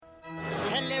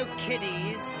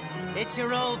guys. It's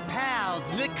your old pal,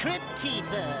 the Crypt Keeper.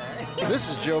 This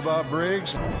is Joe Bob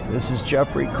Briggs. This is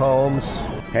Jeffrey Combs.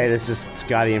 Hey, this is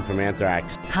Scotty in from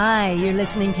Anthrax. Hi, you're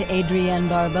listening to Adrienne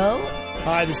Barbeau.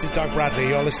 Hi, this is Doug Bradley.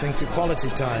 You're listening to Quality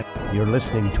Time. You're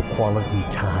listening to Quality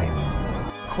Time.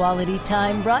 Quality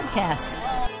Time broadcast.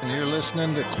 And you're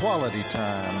listening to Quality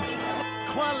Time.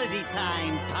 Quality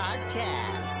Time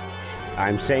Podcast.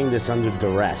 I'm saying this under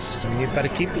duress. And you'd better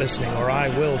keep listening or I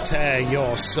will tear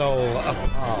your soul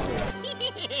apart.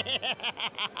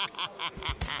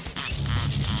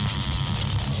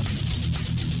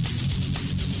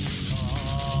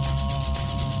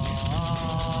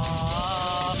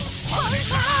 Quality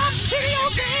Time, video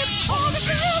games, all the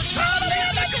films, comedy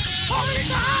and bitches. Quality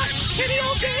Time,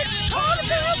 video games, all the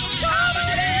films,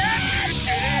 comedy and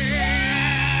bitches.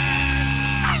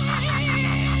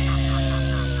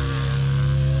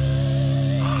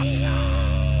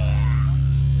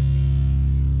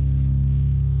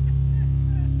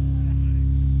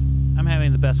 I'm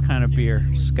having the best kind of beer,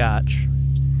 Scotch.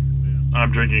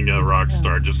 I'm drinking a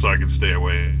Rockstar just so I can stay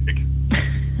awake.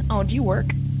 Oh, do you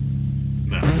work?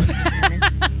 No.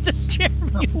 Does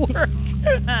Jeremy work?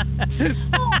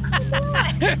 Oh, come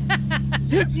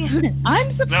on. I'm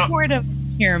supportive of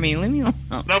Jeremy. Leave me alone.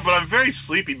 No, but I'm very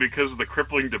sleepy because of the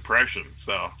crippling depression,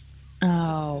 so.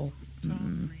 Oh.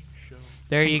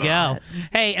 There you go.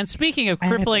 Hey, and speaking of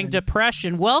crippling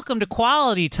depression, welcome to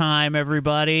Quality Time,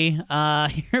 everybody.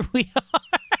 Here we are.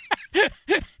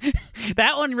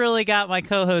 That one really got my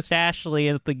co-host Ashley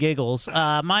at the giggles.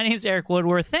 My name's Eric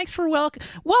Woodworth. Thanks for welcome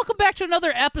back to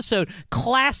another episode.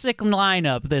 Classic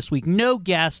lineup this week. No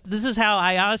guest. This is how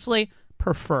I honestly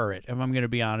prefer it, if I'm going to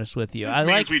be honest with you. This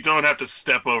means we don't have to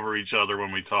step over each other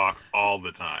when we talk all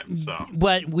the time. So,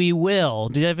 but we will.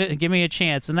 Give me a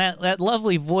chance. And that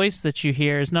lovely voice that you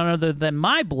hear is none other than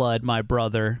my blood, my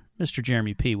brother, Mr.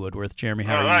 Jeremy P. Woodworth. Jeremy,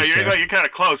 how are you, sir? You're kind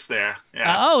of close there.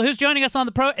 Yeah. Who's joining us on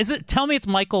the pro? Tell me it's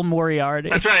Michael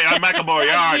Moriarty. That's right. I'm Michael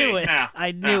Moriarty. I knew it. Yeah.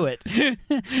 I knew it.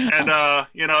 And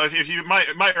if you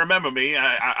might remember me,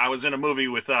 I was in a movie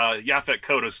with Yaphet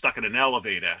Kotto stuck in an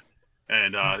elevator.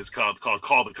 And it's called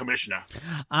Call the Commissioner.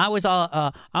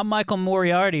 I'm Michael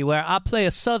Moriarty, where I play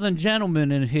a Southern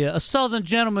gentleman in here, a Southern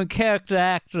gentleman character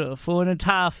actor for an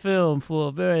entire film for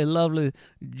a very lovely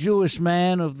Jewish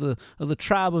man of the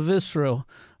tribe of Israel,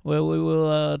 where we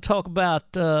will talk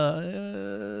about a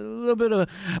little bit of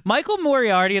Michael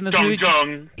Moriarty in this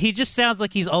movie. He just sounds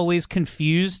like he's always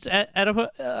confused the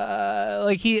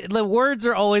words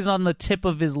are always on the tip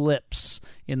of his lips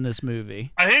in this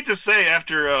movie. I hate to say,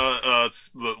 after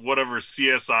whatever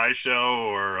CSI show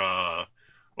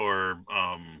or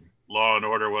Law and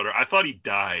Order, whatever, I thought he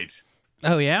died.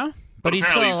 Oh yeah, but he's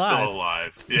still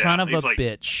alive. Yeah, son of a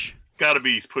bitch. Got to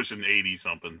be pushing 80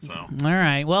 something. So all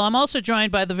right. Well, I'm also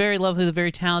joined by the very lovely, the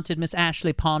very talented Miss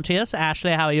Ashley Pontius.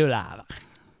 Ashley, how are you, love?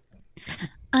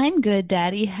 I'm good,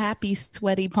 Daddy. Happy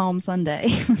Sweaty Palm Sunday.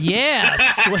 Yeah.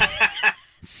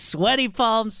 Sweaty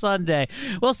Palm Sunday.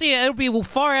 Well, see, it'll be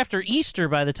far after Easter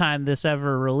by the time this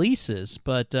ever releases,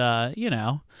 but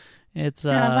it's.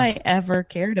 Have I ever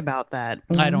cared about that?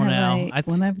 I don't know.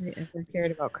 When have I ever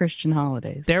cared about Christian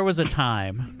holidays? There was a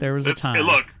time.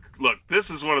 Look, this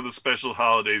is one of the special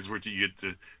holidays where you get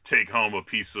to take home a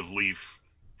piece of leaf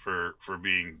for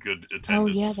being good attendance. Oh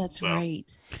yeah, that's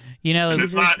right.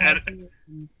 It's not.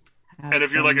 And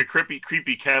if you're like a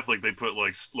creepy Catholic, they put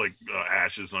like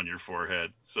ashes on your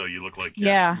forehead, so you look like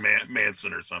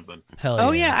Manson or something. Hell yeah.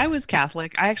 Oh yeah, I was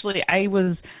Catholic. I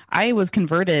was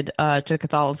converted to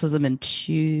Catholicism in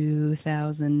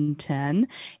 2010,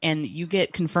 and you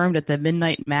get confirmed at the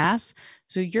midnight mass.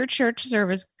 So your church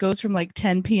service goes from like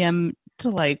 10 p.m. to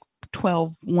like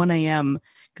 1 a.m.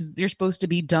 because you're supposed to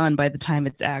be done by the time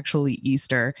it's actually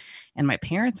Easter. And my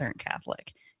parents aren't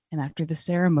Catholic. And after the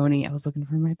ceremony, I was looking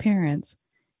for my parents.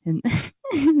 And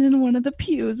in one of the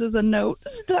pews is a note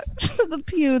stuck to the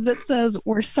pew that says,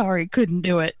 "We're sorry, couldn't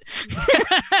do it."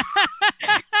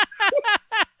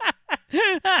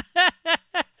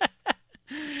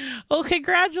 Well,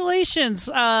 congratulations.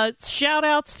 Shout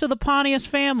outs to the Pontius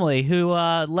family who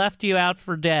left you out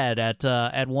for dead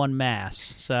at one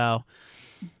mass. So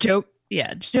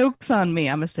Joke's on me.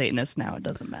 I'm a Satanist now. It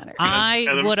doesn't matter.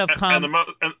 I would have come. And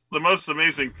the most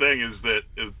amazing thing is that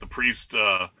the priest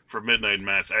for midnight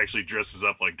mass actually dresses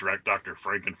up like Dr.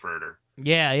 Frankenfurter.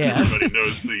 Yeah. Everybody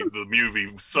knows the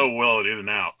movie so well in and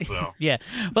out. So yeah,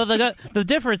 but the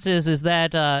difference is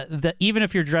that even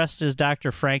if you're dressed as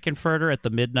Dr. Frankenfurter at the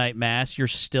midnight mass, you're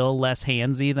still less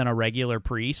handsy than a regular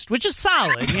priest, which is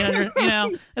solid. You know,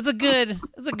 it's a good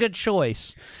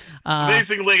choice.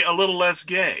 Basically, a little less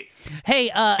gay. Hey,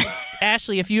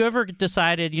 Ashley, if you ever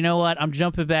decided, you know what, I'm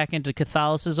jumping back into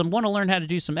Catholicism, want to learn how to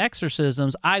do some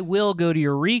exorcisms, I will go to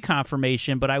your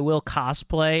reconfirmation, but I will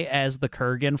cosplay as the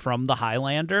Kurgan from the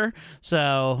Highlander.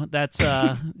 So that's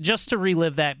just to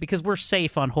relive that, because we're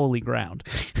safe on holy ground.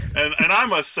 And I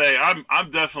must say,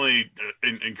 I'm definitely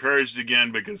encouraged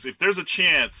again, because if there's a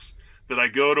chance that I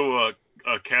go to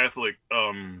a Catholic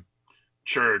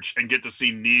church and get to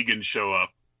see Negan show up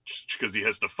because he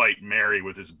has to fight Mary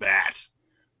with his bat,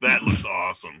 that looks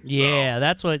awesome. Yeah,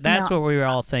 that's what we were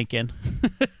all thinking.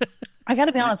 I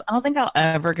gotta be honest, I don't think I'll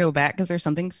ever go back, because there's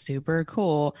something super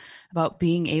cool about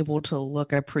being able to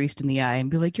look a priest in the eye and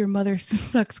be like, your mother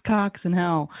sucks cocks in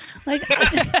hell. Like,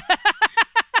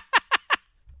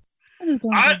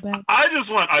 I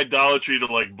just want idolatry to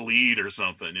like bleed or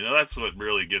something. You know, that's what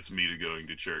really gets me to going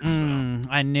to church.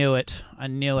 I knew it.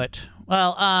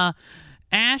 Well,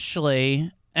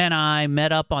 Ashley and I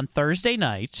met up on Thursday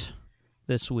night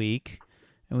this week,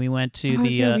 and we went to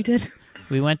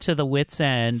we went to the Wits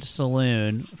End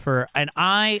Saloon and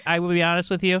I will be honest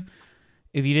with you,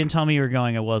 if you didn't tell me you were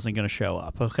going, I wasn't going to show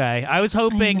up, okay? I was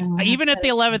hoping, even at the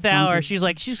 11th hour, she's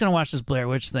like, she's going to watch this Blair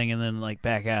Witch thing and then, like,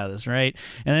 back out of this, right?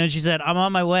 And then she said, I'm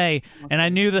on my way, and I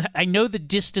know the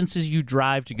distances you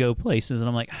drive to go places, and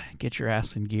I'm like, get your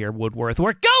ass in gear, Woodworth.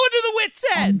 We're going to the Wits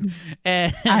End!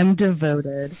 And I'm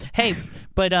devoted. Hey,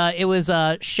 but it was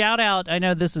shout out, I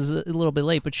know this is a little bit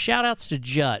late, but shout outs to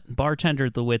Jut, bartender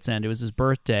at the Wits End. It was his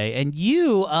birthday. And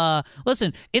you,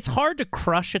 listen, it's hard to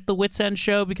crush at the Wits End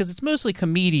show because it's mostly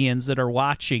comedians that are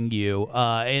watching you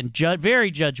in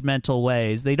very judgmental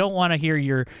ways. They don't want to hear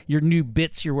your new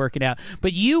bits you're working out.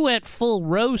 But you went full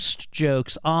roast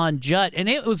jokes on Jut, and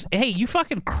it was, hey, you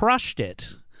fucking crushed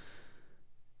it.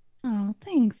 Oh,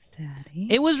 thanks, Daddy.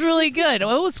 It was really good.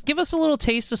 Give us a little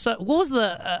taste of what was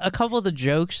a couple of the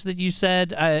jokes that you said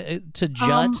to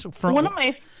Jut? From one of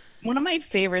my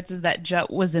favorites is that Jut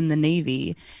was in the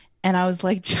Navy. And I was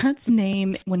like, Jut's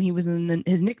name when he was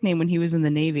his nickname when he was in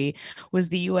the Navy was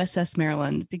the USS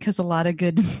Maryland, because a lot of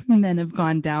good men have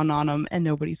gone down on him and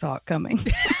nobody saw it coming.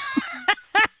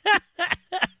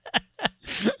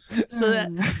 So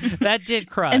that did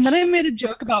crush. And then I made a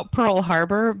joke about Pearl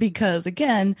Harbor because,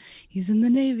 again, he's in the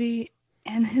Navy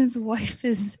and his wife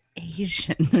is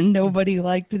Asian, and nobody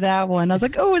liked that one. I was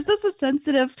like, "Oh, is this a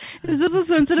sensitive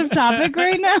topic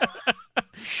right now?"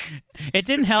 It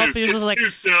didn't help. Too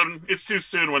soon. It's too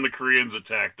soon when the Koreans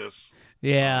attacked us.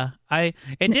 Yeah, it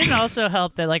didn't also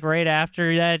help that like right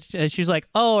after that she's like,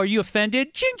 "Oh, are you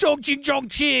offended?" Ching chong ching chong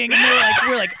ching. And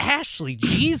we're like, Ashley,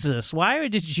 Jesus, why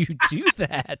did you do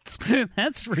that?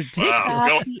 That's ridiculous.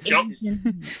 Wow.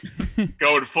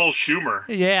 Going full Schumer.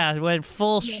 Yeah, went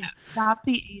full. Stop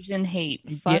the Asian hate.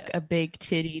 Fuck a big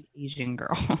tittied Asian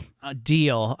girl. A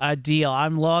deal.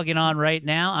 I'm logging on right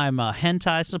now. I'm a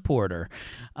hentai supporter.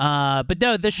 But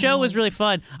no, the show was really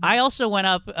fun. I also went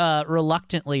up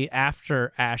reluctantly after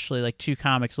Ashley, like 2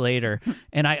 comics later,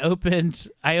 and I opened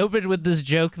with this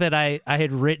joke that I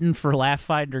had written for Laugh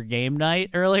Finder Game Night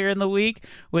earlier in the week,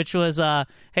 which was,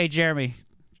 "Hey Jeremy,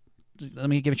 let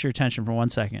me give it your attention for 1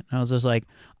 second." I was just like,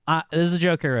 "This is a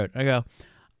joke I wrote." I go,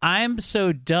 "I'm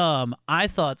so dumb. I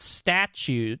thought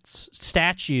statues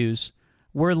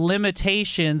were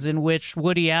limitations in which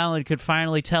Woody Allen could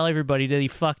finally tell everybody that he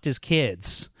fucked his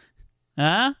kids."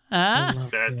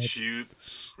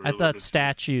 Statutes. I thought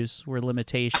statues were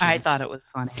limitations. I thought it was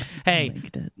funny. Hey,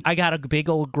 I got a big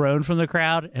old groan from the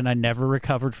crowd, and I never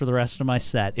recovered for the rest of my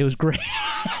set. It was great.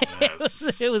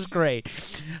 Yes. It was great.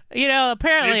 You know,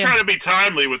 apparently you're trying to be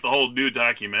timely with the whole new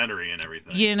documentary and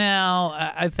everything. You know,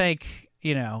 I think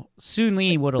Soon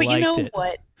Lee would have liked it.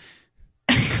 What?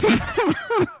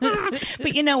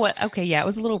 But you know what? Okay, yeah, it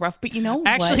was a little rough. But you know,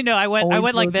 actually, no. I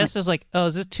went like this. I was like, "Oh,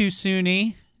 is this too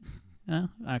soony?" Oh,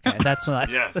 okay, that's what.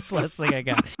 That's the last thing I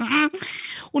got.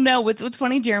 Well, no. What's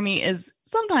funny, Jeremy, is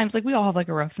sometimes like we all have like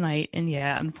a rough night, and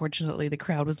yeah, unfortunately, the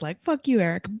crowd was like, "Fuck you,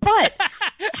 Eric." But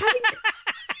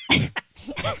having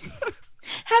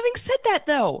said that,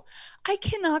 though, I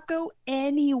cannot go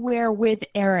anywhere with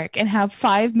Eric and have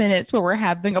 5 minutes where we're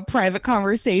having a private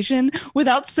conversation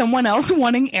without someone else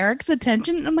wanting Eric's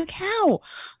attention. And I'm like, how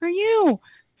are you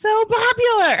so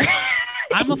popular?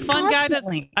 I'm a fun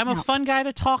guy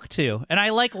to talk to, and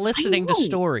I like listening to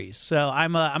stories. So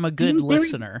I'm a good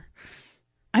listener.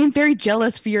 I'm very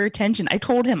jealous for your attention. I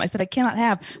told him, I said, I cannot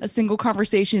have a single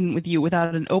conversation with you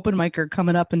without an open micer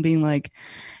coming up and being like,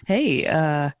 "Hey,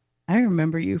 I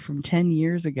remember you from 10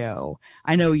 years ago.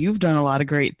 I know you've done a lot of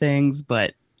great things,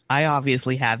 but I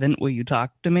obviously haven't. Will you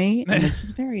talk to me? And it's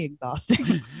just very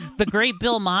exhausting. The great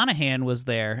Bill Monahan was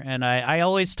there, and I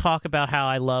always talk about how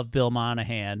I love Bill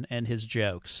Monahan and his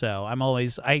jokes. So I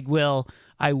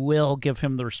will give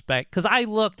him the respect, because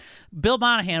Bill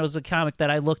Monahan was a comic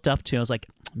that I looked up to. I was like,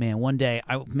 man, one day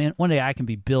I can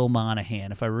be Bill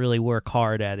Monahan if I really work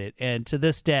hard at it. And to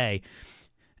this day,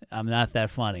 I'm not that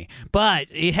funny. But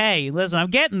hey, listen, I'm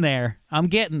getting there. I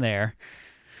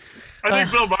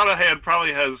think Bill Monahan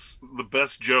probably has the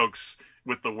best jokes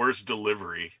with the worst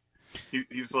delivery.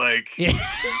 He's like,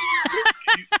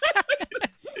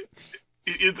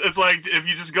 it's like if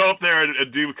you just go up there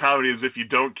and do comedy as if you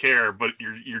don't care, but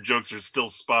your jokes are still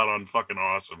spot on, fucking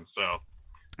awesome. So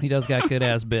he does got good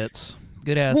ass bits.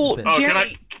 Good ass bits. Oh,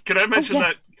 can I mention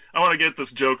that? I want to get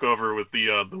this joke over with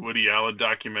the Woody Allen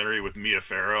documentary with Mia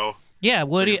Farrow. Yeah,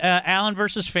 Woody Allen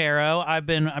versus Farrow. I've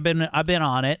been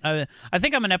on it. I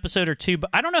think I'm an episode or two, but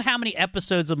I don't know how many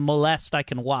episodes of Molest I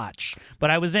can watch.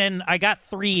 But I got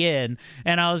 3 in,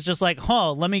 and I was just like,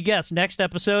 let me guess. Next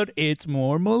episode, it's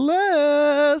more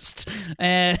Molest.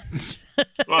 And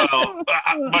well,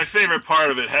 my favorite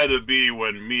part of it had to be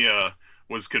when Mia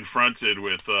was confronted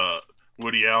with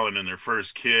Woody Allen and their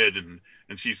first kid, and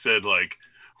she said, like,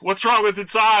 "What's wrong with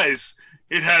its eyes?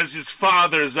 It has his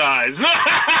father's eyes."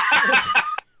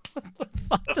 What the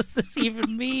fuck does this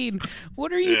even mean?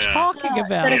 What are you talking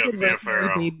about? Mia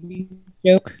Farrow baby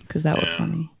joke, because that was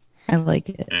funny. I like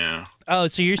it. Yeah. Oh,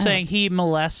 so you're saying he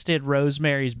molested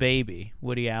Rosemary's Baby?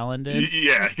 Woody Allen did?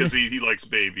 Yeah, because he likes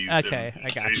babies. Okay, I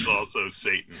got you. He's also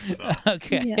Satan. So.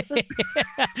 Okay. Yeah,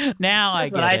 now I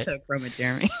that's get what it. I took from it,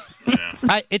 Jeremy.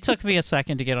 Yeah. It took me a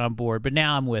second to get on board, but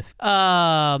now I'm with.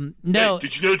 No. Hey,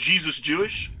 did you know Jesus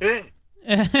Jewish? Hey.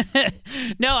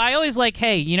 No, I always like,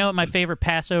 hey, you know what my favorite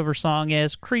Passover song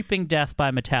is? Creeping Death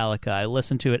by Metallica. I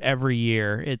listen to it every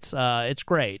year. It's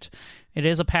great. It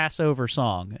is a Passover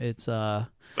song.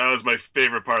 That was my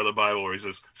favorite part of the Bible, where he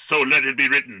says, "So let it be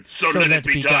written, so let it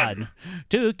be done.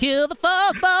 To kill the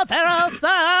firstborn Pharaoh's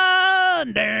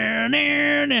son."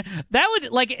 That would,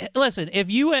 like, listen,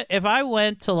 if I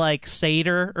went to like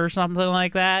Seder or something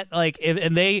like that, like,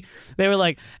 and they were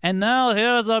like, "And now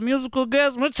here's our musical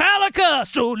guest, Metallica,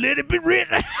 so let it be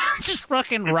written," just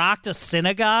fucking rocked a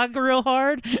synagogue real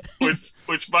hard.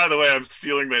 Which, by the way, I'm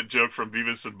stealing that joke from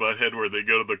Beavis and Butthead, where they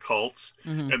go to the cults,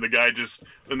 and the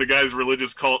guy's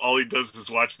religious cult, all he does is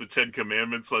watch the 10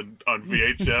 Commandments on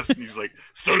VHS, and he's like,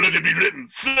 "So let it be written,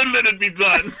 so let it be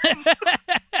done."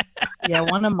 Yeah,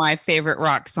 one of my favorite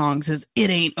rock songs is "It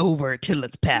Ain't Over Till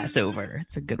It's Passover."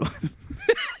 It's a good one.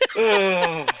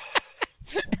 I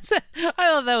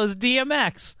thought that was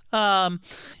DMX.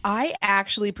 I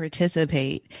actually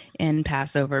participate in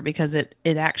Passover because it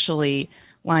actually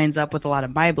lines up with a lot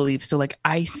of my beliefs. So, like,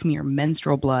 I smear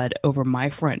menstrual blood over my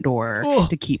front door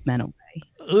to keep men away.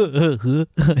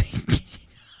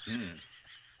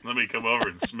 Let me come over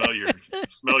and smell your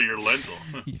lentil.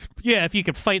 Yeah, if you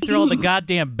could fight through all the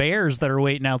goddamn bears that are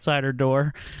waiting outside her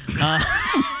door.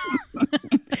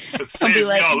 It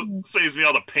saves me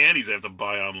all the panties I have to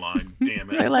buy online.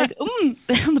 Damn it! They're like,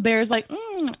 the bear's like,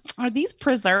 are these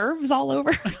preserves all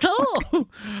over? Oh,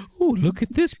 look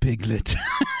at this piglet.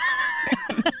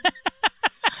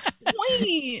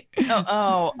 Wait.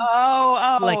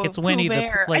 Oh! Like it's Winnie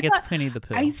Bear. it's Winnie the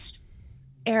Pooh.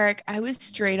 Eric, I was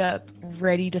straight up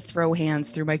ready to throw hands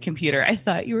through my computer. I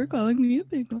thought you were calling me a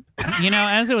big one. You know,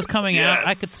 as it was coming out,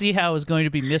 I could see how it was going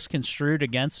to be misconstrued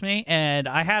against me, and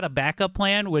I had a backup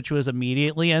plan, which was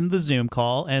immediately end the Zoom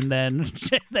call and then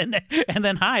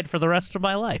hide for the rest of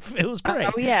my life. It was great.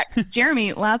 Oh yeah, because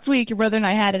Jeremy, last week your brother and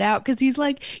I had it out because he's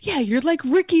like, "Yeah, you're like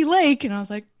Ricky Lake," and I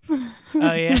was like, "Oh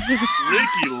yeah,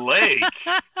 Ricky Lake."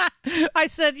 I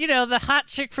said, you know, the hot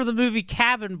chick for the movie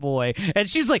Cabin Boy, and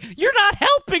she's like, "You're not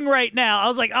helping right now." I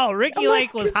was like, "Oh, Ricky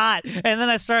Lake was hot," and then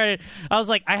I was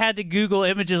like, I had to Google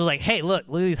images, like, "Hey, look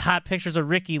at these hot pictures of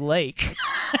Ricky Lake."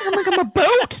 I'm like, I'm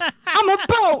a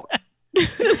boat.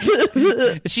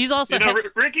 She's also,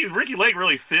 Ricky Lake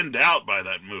really thinned out by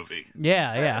that movie.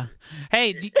 Yeah.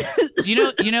 Hey, do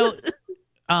you know?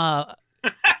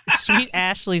 Sweet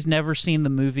Ashley's never seen the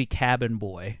movie Cabin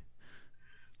Boy.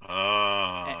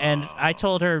 And I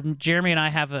told her, Jeremy and I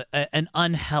have an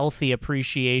unhealthy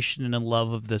appreciation and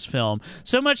love of this film.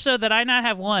 So much so that I not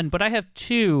have one, but I have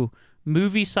 2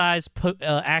 movie-sized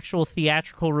actual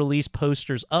theatrical release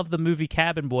posters of the movie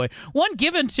Cabin Boy. One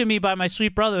given to me by my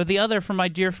sweet brother, the other from my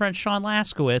dear friend Sean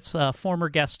Laskowitz, former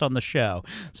guest on the show.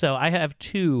 So I have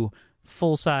 2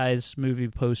 full-size movie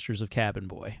posters of Cabin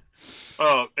Boy.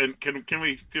 Oh, and can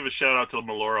we give a shout out to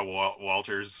Melora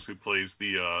Walters, who plays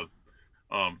the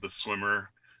swimmer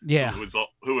Yeah.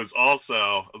 who was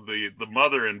also the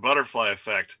mother in Butterfly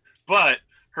Effect, but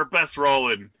her best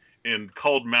role in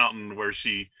Cold Mountain, where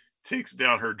she takes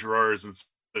down her drawers and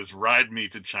says, "Ride me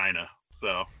to China."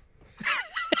 So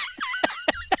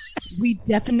We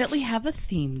definitely have a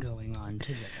theme going on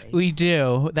today. We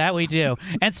do.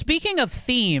 And speaking of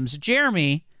themes,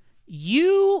 Jeremy,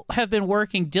 you have been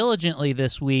working diligently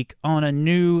this week on a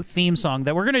new theme song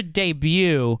that we're going to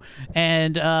debut,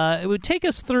 and it would take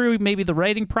us through maybe the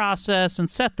writing process and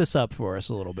set this up for us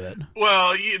a little bit.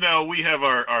 Well, we have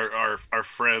our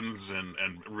friends and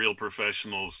real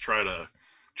professionals try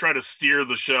to steer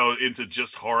the show into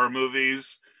just horror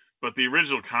movies, but the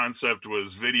original concept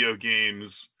was video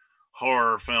games,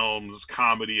 horror films,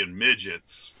 comedy, and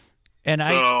midgets. And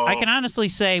so, I can honestly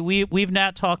say we've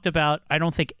not talked about, I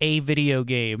don't think, a video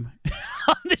game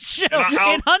on the show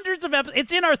in hundreds of episodes.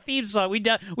 It's in our theme song.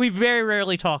 We very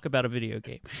rarely talk about a video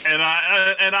game. And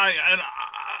I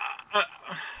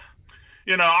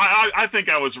think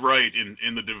I was right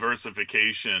in the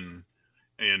diversification,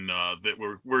 in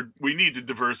that we need to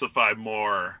diversify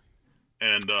more.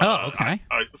 And okay.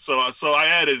 So I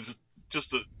added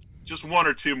just one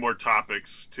or two more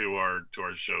topics to our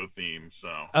show theme.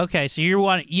 So okay, so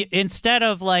instead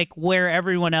of like where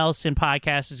everyone else in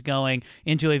podcasts is going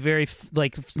into a very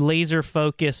laser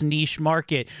focused niche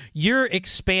market, you're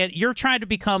trying to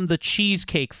become the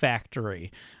Cheesecake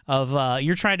Factory of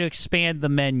you're trying to expand the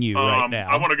menu right now.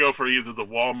 I want to go for either the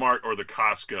Walmart or the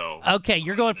Costco. Okay,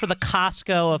 you're going for the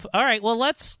Costco of. All right, well,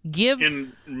 let's give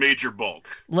in major bulk.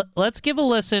 Let's give a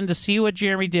listen to see what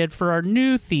Jeremy did for our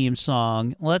new theme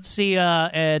song. Let's see,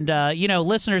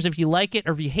 listeners, if you like it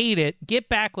or if you hate it, get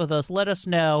back with us. Let us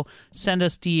know. Send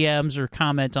us DMs or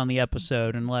comment on the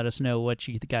episode and let us know what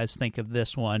you guys think of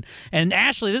this one. And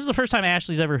Ashley, this is the first time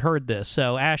Ashley's ever heard this,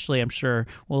 so Ashley, I'm sure,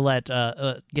 will get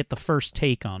the first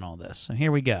take on all this. So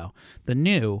here we go. The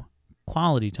new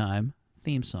Quality Time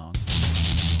theme song.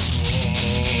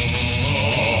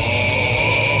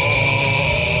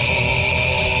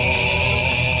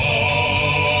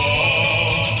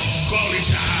 Quality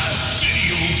Time,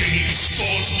 video games,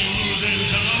 sports news and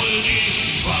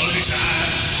technology. Quality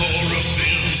Time, horror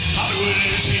films, Hollywood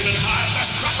entertainment,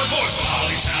 high-fashion crop reports.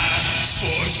 Quality Time,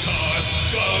 sports cars,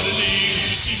 gardening,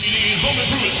 CBD, home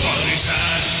improvement. Quality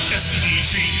Time, STD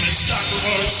treatment, stock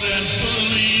reports, and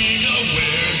bullying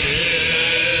awareness.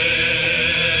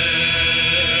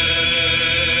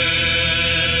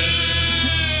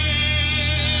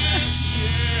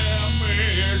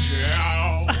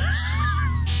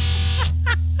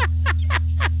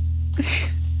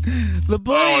 The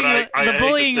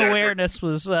bullying awareness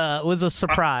was a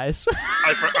surprise.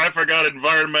 I forgot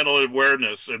environmental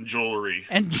awareness and jewelry.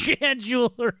 And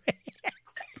jewelry.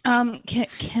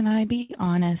 Can I be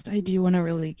honest? I do want to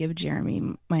really give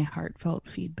Jeremy my heartfelt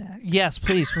feedback. Yes,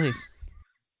 please.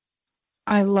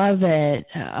 I love it.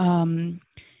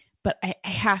 But I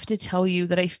have to tell you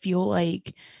that I feel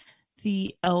like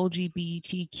the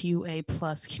LGBTQA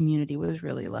plus community was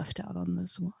really left out on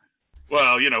this one.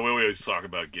 Well, we always talk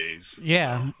about gays.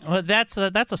 Yeah, well, that's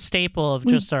a staple of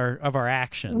just our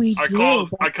actions. I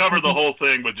cover the whole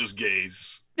thing with just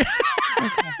gays.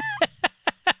 Okay.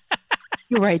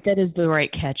 You're right. That is the right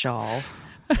catch-all.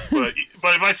 But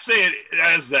if I say it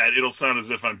as that, it'll sound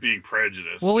as if I'm being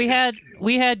prejudiced. Well, we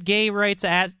had gay rights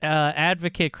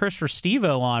advocate Christopher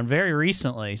Stevo on very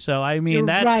recently, so I mean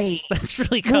that's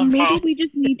really come. Well, maybe we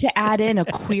just need to add in a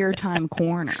queer time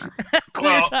corner.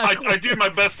 I do my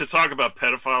best to talk about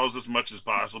pedophiles as much as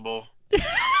possible.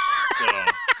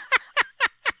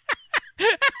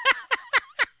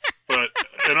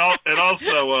 And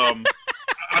also,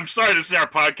 I'm sorry to say our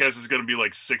podcast is going to be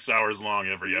like 6 hours long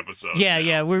every episode.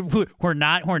 Yeah. We're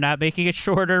not making it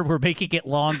shorter. We're making it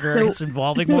longer. So, it's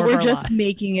involving so more. We're of our just lives.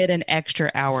 making it an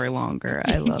extra hour longer.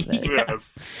 I love it.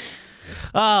 Yes.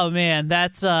 Oh man,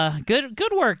 that's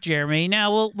good work, Jeremy.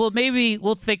 Now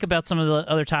we'll think about some of the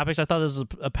other topics. I thought this was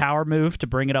a power move to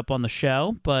bring it up on the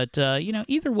show, but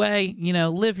either way,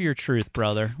 live your truth,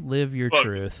 brother. Live your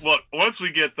truth. Look, once we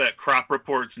get that crop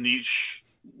reports niche,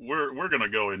 we're gonna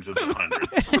go into the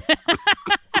hundreds.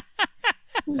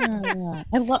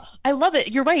 I love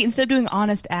it. You're right. Instead of doing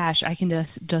Honest Ash, I can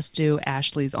just do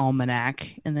Ashley's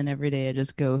Almanac, and then every day I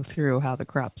just go through how the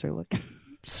crops are looking.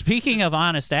 Speaking of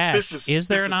Honest Ash, is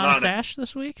there an Honest Ash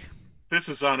this week? This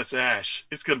is Honest Ash.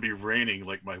 It's gonna be raining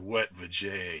like my wet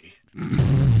vajay.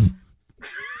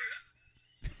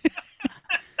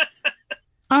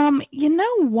 You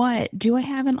know what? Do I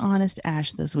have an Honest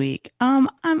Ash this week? I'm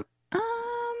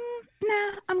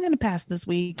gonna pass this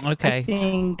week. Okay. I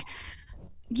think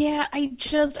Yeah, I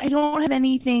don't have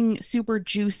anything super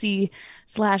juicy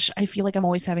 / I feel like I'm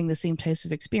always having the same types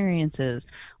of experiences.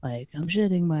 Like I'm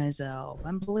shitting myself,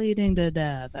 I'm bleeding to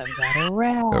death, I've got a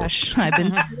rash, I've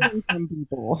been stealing from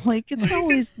people. Like it's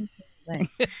always the same thing.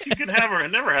 You can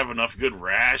never have enough good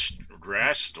rash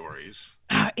stories.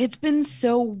 It's been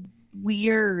so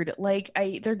weird. Like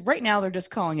they're right now they're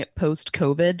just calling it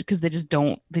post-COVID because they just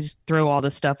throw all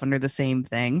this stuff under the same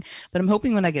thing. But I'm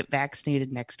hoping when I get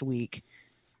vaccinated next week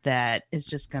that is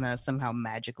just gonna somehow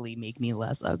magically make me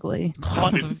less ugly.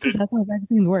 That's how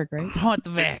vaccines work, right? Hot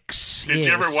vax. Did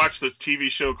you ever watch the TV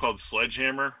show called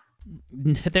Sledgehammer?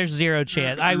 There's zero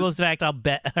chance. I will. In fact, I'll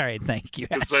bet. All right, thank you.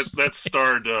 That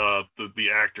starred the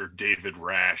actor David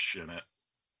Rash in it.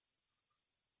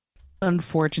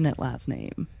 Unfortunate last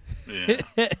name. Yeah.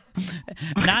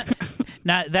 not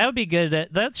that would be good.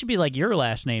 That should be like your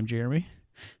last name, Jeremy.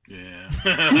 Yeah.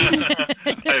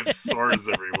 I have sores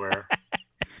everywhere.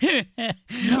 All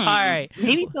right.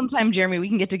 Maybe sometime, Jeremy, we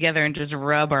can get together and just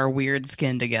rub our weird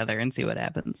skin together and see what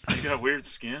happens. You got weird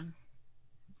skin?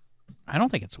 I don't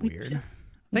think it's weird.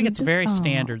 I think it's very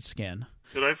standard skin.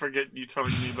 Did I forget you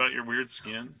telling me about your weird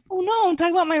skin? Oh no, I'm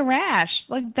talking about my rash.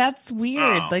 Like that's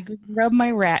weird. Oh. Like rub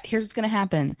my rash. Here's what's gonna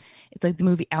happen. It's like the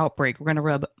movie Outbreak. We're gonna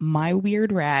rub my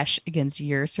weird rash against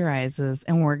your psoriasis,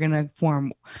 and we're gonna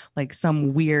form like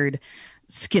some weird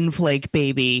skin flake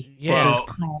baby that is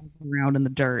crawling around in the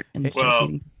dirt and starts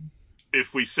eating.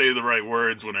 If we say the right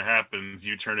words when it happens,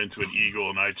 you turn into an eagle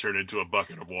and I turn into a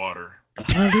bucket of water.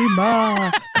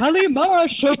 Kalima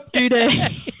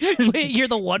Shukti. Wait, you're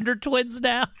the Wonder Twins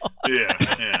now?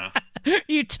 Yeah.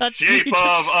 You touch shape you of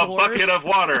touch a bucket of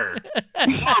water.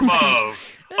 Form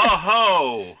of a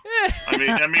hoe.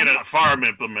 I mean a farm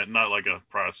implement, not like a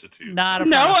prostitute. Not a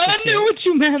No, prostitute. I knew what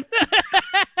you meant.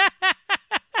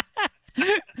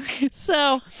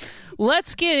 So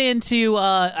let's get into,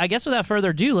 I guess without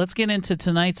further ado, let's get into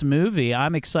tonight's movie.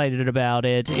 I'm excited about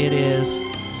it. It is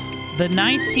the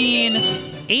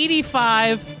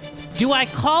 1985, do I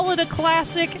call it a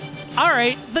classic? All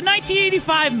right, the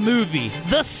 1985 movie,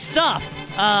 The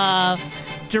Stuff,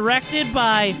 directed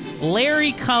by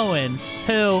Larry Cohen,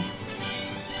 who,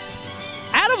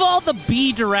 out of all the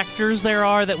B directors there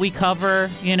are that we cover,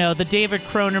 you know, the David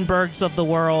Cronenbergs of the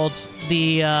world,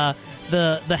 the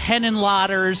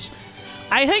Henenlotters,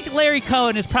 I think Larry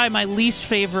Cohen is probably my least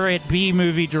favorite B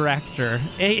movie director.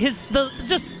 It's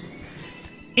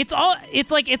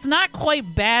not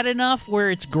quite bad enough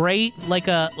where it's great, like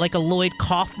a Lloyd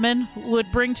Kaufman would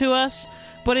bring to us,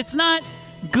 but it's not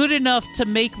good enough to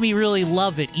make me really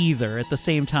love it either at the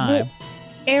same time. Well,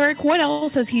 Eric, what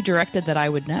else has he directed that I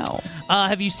would know?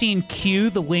 Have you seen Q,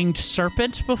 the Winged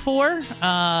Serpent before?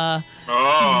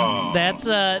 That's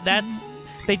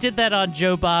they did that on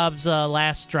Joe Bob's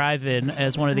last drive-in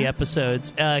as one of the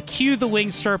episodes. Q, the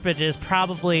Winged Serpent is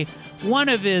probably one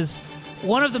of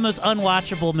the most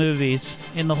unwatchable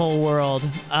movies in the whole world.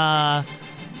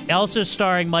 Also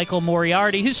starring Michael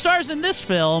Moriarty, who stars in this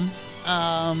film.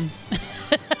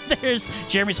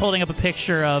 Jeremy's holding up a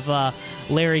picture of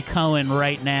Larry Cohen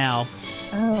right now.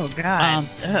 Oh God!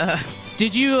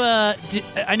 Did you?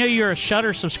 I know you're a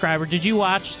Shudder subscriber. Did you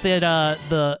watch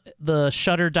the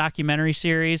Shudder documentary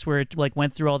series where it like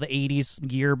went through all the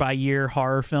 '80s year by year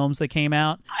horror films that came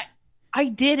out? I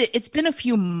did it. It's been a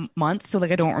few months, so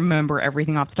like I don't remember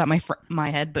everything off the top of my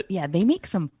head. But yeah, they make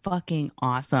some fucking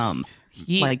awesome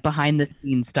like behind the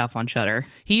scenes stuff on Shudder.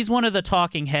 He's one of the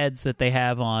talking heads that they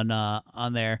have on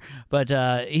there. But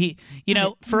he, you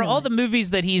know, for all the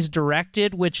movies that he's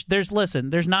directed, which there's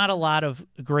not a lot of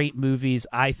great movies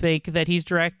I think that he's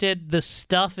directed. The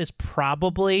Stuff is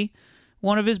probably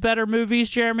one of his better movies.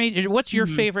 Jeremy, what's your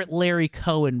favorite Larry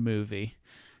Cohen movie?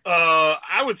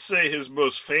 I would say his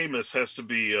most famous has to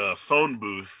be Phone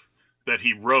Booth that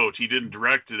he wrote. He didn't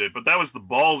direct it, but that was the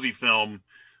ballsy film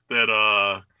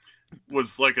that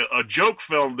was like a joke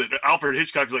film that Alfred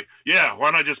Hitchcock was like, yeah, why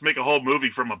not just make a whole movie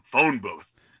from a phone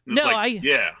booth? I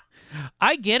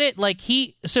get it. Like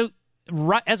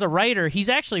as a writer, he's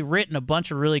actually written a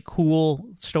bunch of really cool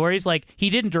stories. Like he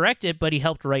didn't direct it, but he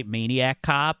helped write Maniac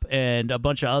Cop and a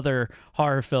bunch of other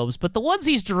horror films. But the ones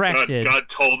he's directed, God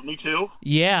told me to.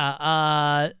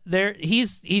 Yeah,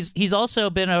 he's also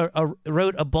been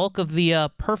wrote a bulk of the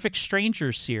Perfect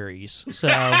Strangers series. So,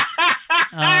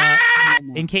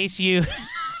 in case you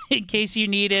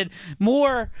needed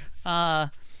more. Did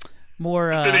he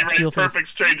write Perfect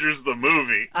Strangers the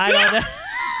movie? I don't know.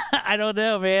 I don't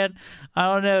know, man.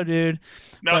 I don't know, dude.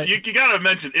 No, you gotta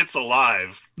mention It's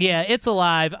Alive. Yeah, It's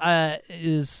Alive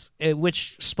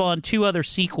which spawned 2 other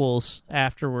sequels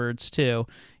afterwards too.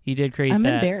 He did create that. I'm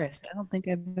embarrassed. I don't think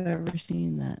I've ever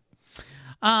seen that.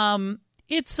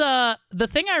 It's the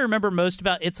thing I remember most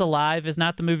about It's Alive is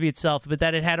not the movie itself, but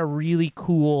that it had a really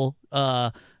cool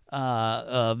video,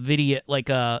 like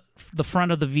the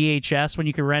front of the VHS when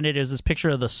you could rent it. It was this picture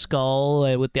of the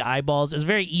skull with the eyeballs. It was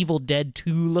very Evil Dead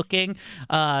 2 looking.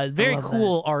 Very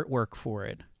cool artwork for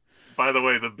it. By the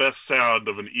way, the best sound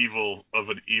of an evil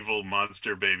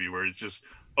monster baby, where it's just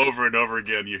over and over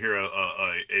again, you hear an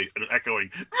echoing.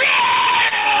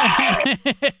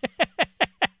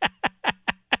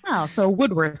 Oh, so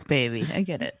Woodworth baby. I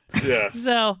get it. Yeah.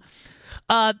 So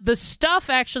the stuff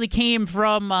actually came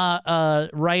from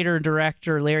writer and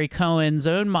director Larry Cohen's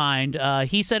own mind.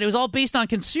 He said it was all based on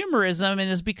consumerism,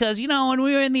 and it's because, when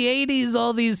we were in the 80s,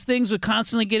 all these things were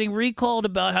constantly getting recalled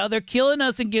about how they're killing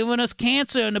us and giving us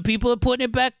cancer, and the people are putting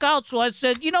it back out. So I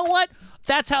said, you know what?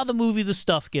 That's how the movie The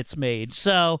Stuff gets made.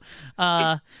 So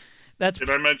that's... Did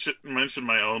I mention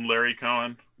my own Larry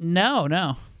Cohen?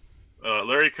 No.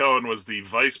 Larry Cohen was the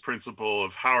vice principal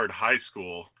of Howard High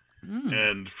School.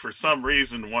 And for some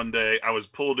reason, one day I was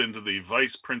pulled into the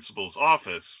vice principal's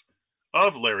office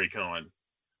of Larry Cohen,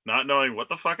 not knowing what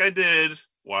the fuck I did,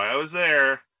 why I was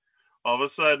there. All of a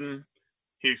sudden,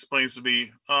 he explains to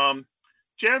me,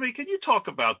 Jeremy, can you talk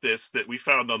about this that we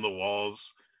found on the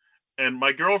walls? And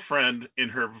my girlfriend, in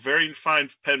her very fine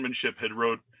penmanship, had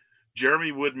wrote,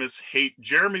 Jeremy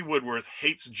Woodworth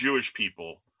hates Jewish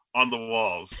people on the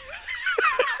walls.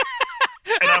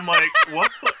 And I'm like, what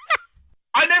the?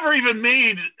 I never even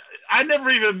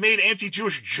made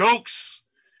anti-Jewish jokes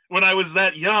when I was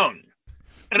that young.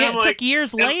 And it took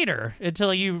years later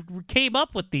until you came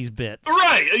up with these bits.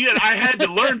 Right. Yeah, I had to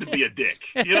learn to be a dick,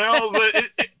 But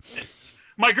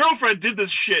my girlfriend did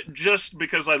this shit just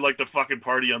because I like to fucking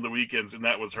party on the weekends, and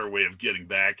that was her way of getting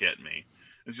back at me.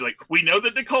 And she's like, we know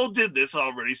that Nicole did this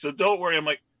already, so don't worry. I'm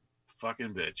like,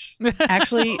 fucking bitch.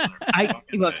 Actually,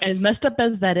 look, as messed up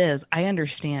as that is, I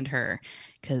understand her,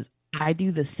 because I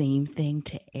do the same thing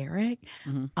to Eric.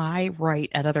 Mm-hmm. I write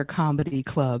at other comedy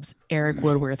clubs. Eric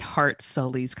Woodworth hearts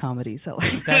Sully's comedy cellar.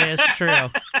 That is true.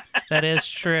 That is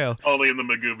true. Only in the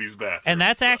Magoobies bathroom. And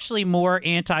that's actually more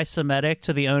anti-Semitic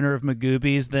to the owner of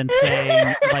Magoobies than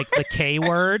saying like the K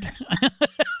word.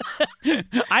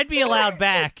 I'd be allowed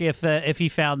back if he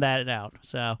found that out.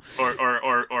 So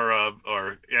or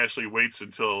Ashley waits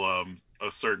until a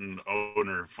certain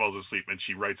owner falls asleep and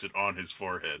she writes it on his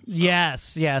forehead. So.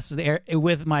 Yes,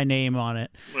 with my name on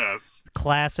it. Yes,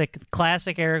 classic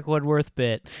Eric Woodworth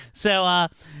bit. So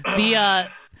he's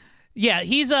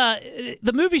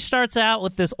the movie starts out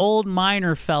with this old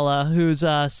miner fella who's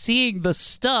seeing the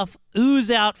stuff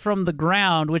ooze out from the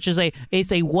ground, which is a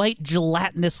white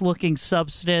gelatinous looking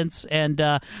substance. And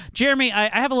Jeremy,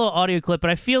 I have a little audio clip, but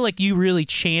I feel like you really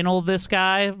channel this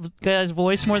guy's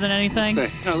voice more than anything. What the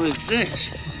hell is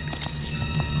this?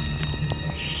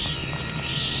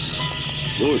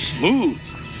 So smooth.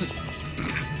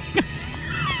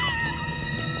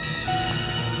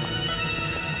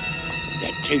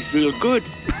 That tastes real good.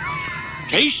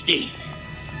 Tasty.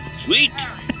 Sweet.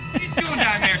 What are you doing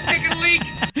down there? Taking a leak?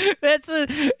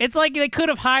 It's like they could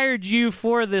have hired you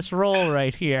for this role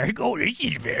right here. Oh, this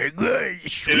is very good.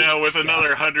 Sweet with stuff. another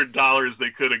 $100, they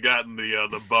could have gotten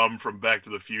the bum from Back to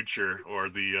the Future, or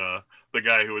the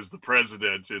guy who was the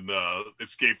president in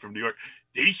Escape from New York.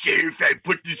 They say if I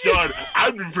put this on,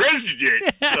 I'm the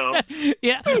president. So.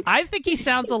 Yeah, I think he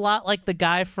sounds a lot like the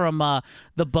guy from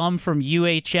the bum from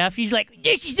UHF. He's like,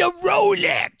 this is a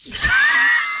Rolex.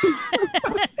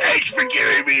 Thanks for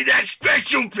giving me that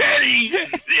special penny.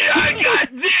 Yeah, I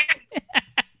got this.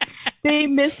 They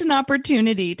missed an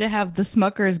opportunity to have the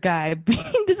Smuckers guy be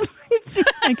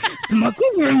like,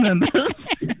 Smuckers remembers.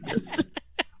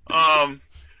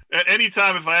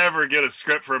 Anytime if I ever get a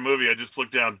script for a movie, I just look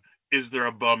down. Is there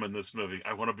a bum in this movie?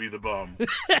 I want to be the bum.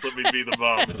 Just let me be the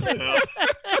bum.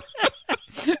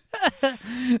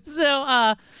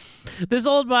 So, this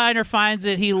old miner finds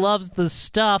it. He loves the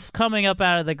stuff coming up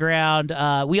out of the ground.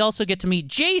 We also get to meet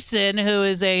Jason, who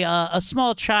is a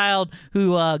small child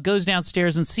who goes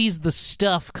downstairs and sees the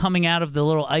stuff coming out of the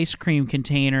little ice cream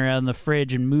container in the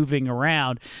fridge and moving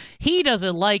around. He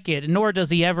doesn't like it, nor does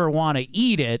he ever want to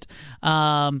eat it.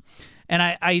 And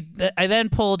I then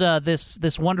pulled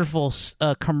this wonderful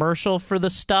commercial for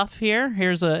the stuff here.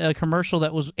 Here's a commercial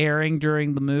that was airing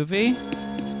during the movie.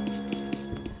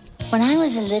 When I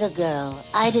was a little girl,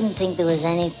 I didn't think there was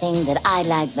anything that I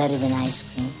liked better than ice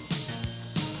cream.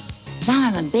 Now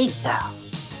I'm a big girl,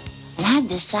 and I've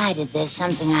decided there's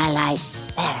something I like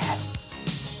better,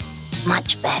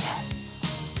 much better.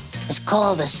 It's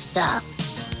called the stuff.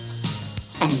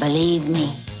 And believe me,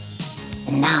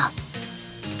 enough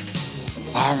is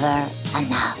never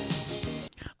enough.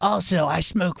 Also, I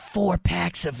smoked 4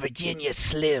 packs of Virginia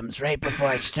Slims right before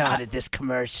I started this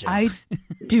commercial. I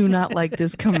do not like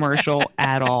this commercial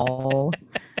at all.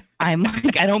 I'm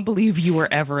like, I don't believe you were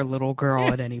ever a little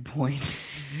girl at any point.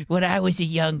 When I was a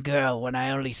young girl, when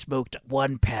I only smoked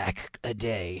 1 pack a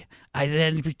day, I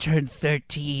then turned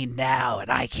 13 now,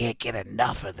 and I can't get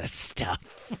enough of the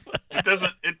stuff.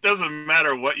 It doesn't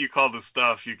matter what you call the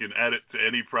stuff. You can add it to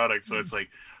any product. So it's like,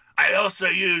 I also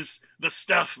use the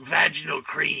stuff vaginal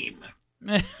cream.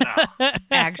 So.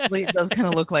 Actually, it does kind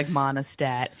of look like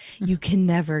Monistat. You can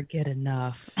never get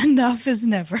enough. Enough is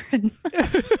never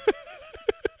enough.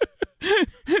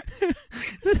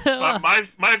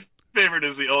 My favorite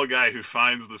is the old guy who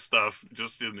finds the stuff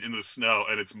just in the snow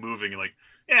and it's moving. And like,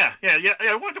 yeah.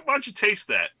 Why don't you taste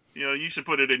that? You know, you should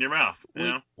put it in your mouth. You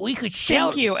know, we could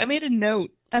shout. Thank you. I made a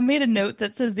note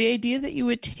that says the idea that you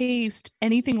would taste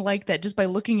anything like that just by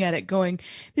looking at it, going,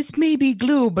 "This may be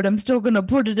glue, but I'm still gonna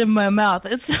put it in my mouth."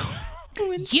 It's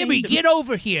so Jimmy, get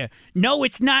over here. No,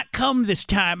 it's not cum this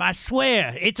time, I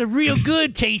swear. It's a real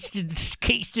good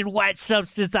tasted white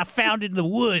substance I found in the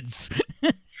woods.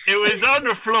 It was on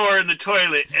the floor in the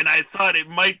toilet, and I thought it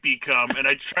might be cum, and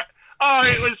I tried. Oh,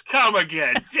 it was cum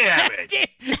again. Damn it.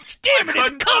 Damn it,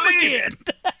 it's cum again.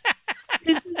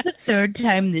 This is the 3rd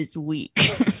time this week.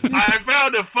 I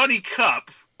found a funny cup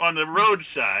on the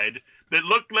roadside that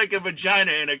looked like a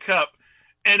vagina in a cup,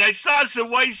 and I saw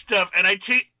some white stuff, and it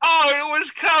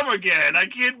was cum again. I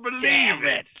can't believe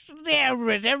it. Damn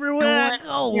it, everywhere I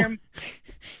go.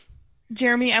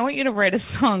 Jeremy, I want you to write a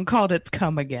song called It's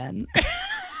Come Again.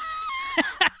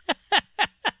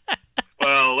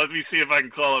 Well, let me see if I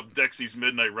can call up Dexy's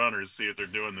Midnight Runners, see what they're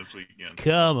doing this weekend.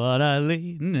 Come on,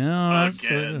 Eileen. No,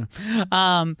 again.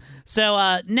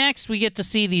 So next we get to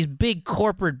see these big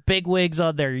corporate bigwigs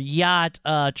on their yacht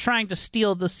trying to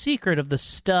steal the secret of the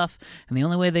stuff. And the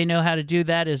only way they know how to do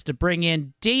that is to bring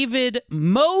in David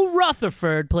Mo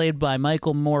Rutherford, played by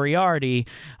Michael Moriarty,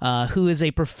 who is a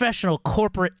professional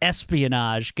corporate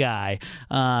espionage guy.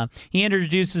 He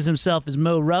introduces himself as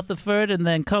Mo Rutherford and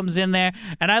then comes in there.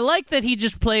 And I like that he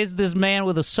just plays this man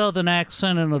with a southern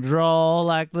accent and a drawl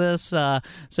like this.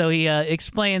 So he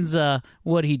explains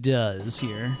what he does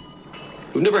here.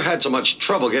 We've never had so much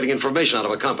trouble getting information out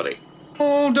of a company.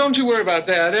 Oh, don't you worry about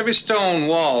that. Every stone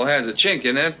wall has a chink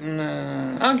in it,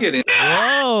 and I'll get in.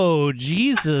 Whoa,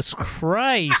 Jesus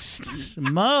Christ.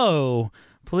 Mo,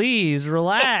 please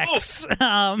relax.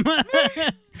 I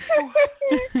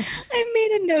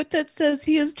made a note that says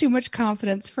he has too much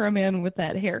confidence for a man with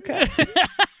that haircut.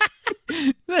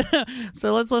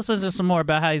 So let's listen to some more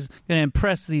about how he's going to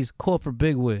impress these corporate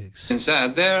bigwigs.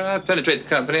 Inside there, I penetrate the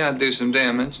company, I do some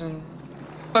damage,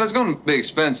 but it's going to be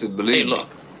expensive, believe me. Hey, look,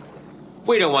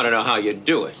 we don't want to know how you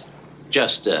do it.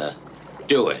 Just,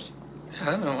 do it.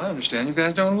 I know, I understand. You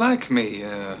guys don't like me.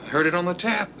 Heard it on the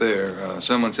tap there.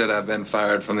 Someone said I've been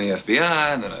fired from the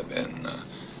FBI, and that I've been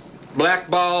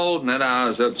blackballed, and that I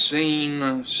was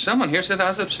obscene. Someone here said I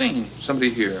was obscene. Somebody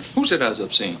here. Who said I was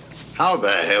obscene? How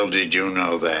the hell did you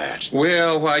know that?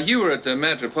 Well, while you were at the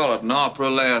Metropolitan Opera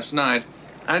last night,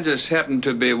 I just happened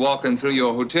to be walking through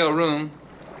your hotel room,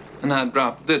 and I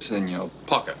dropped this in your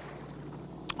pocket.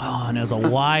 Oh, and there's a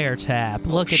wiretap.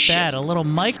 Look at that, a little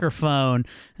microphone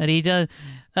that he does.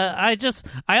 I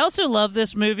also love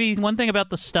this movie. One thing about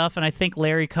the stuff, and I think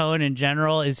Larry Cohen in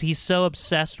general, is he's so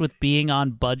obsessed with being on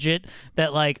budget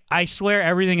that, like, I swear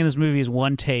everything in this movie is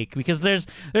one take, because there's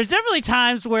definitely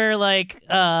times where, like,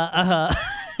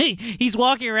 he's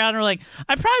walking around and we're like,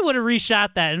 I probably would have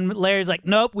reshot that, and Larry's like,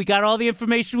 nope, we got all the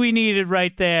information we needed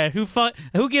right there.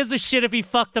 Who gives a shit if he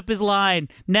fucked up his line?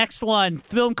 Next one.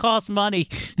 Film costs money.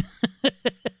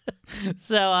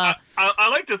 So I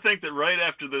like to think that right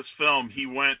after this film, he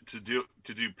went to do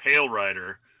Pale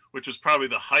Rider, which was probably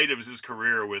the height of his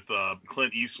career with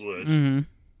Clint Eastwood. Mm-hmm.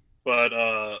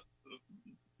 But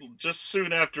just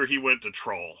soon after, he went to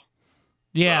Troll.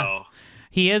 Yeah, so,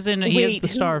 he is the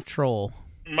star of Troll.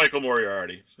 Michael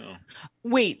Moriarty. So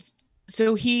wait,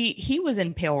 so he was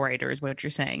in Pale Rider, is what you're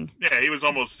saying? Yeah, he was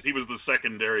the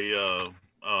secondary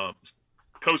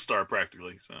co-star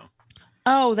practically. So.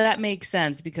 Oh, that makes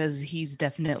sense because he's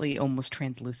definitely almost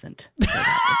translucent.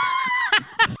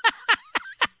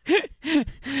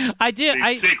 I did. The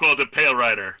sequel to Pale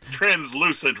Rider,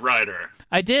 Translucent Rider.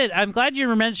 I did. I'm glad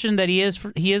you mentioned that he is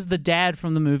the dad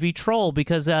from the movie Troll,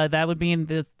 because that would be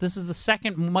this is the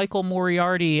second Michael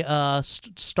Moriarty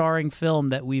starring film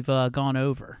that we've gone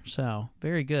over. So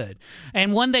very good,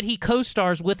 and one that he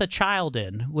co-stars with a child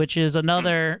in, which is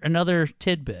another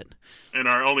tidbit. And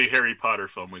our only Harry Potter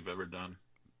film we've ever done.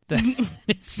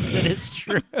 That is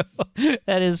true.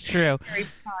 That is true. Harry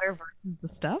Potter versus the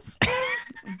stuff.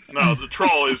 No, the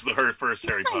troll is the first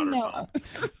Harry Potter film.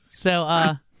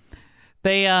 So,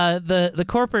 they the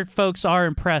corporate folks are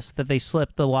impressed that they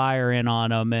slipped the wire in on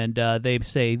them, and they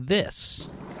say this.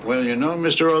 Well, you know,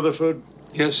 Mr. Rutherford?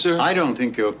 Yes, sir? I don't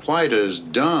think you're quite as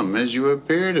dumb as you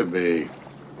appear to be.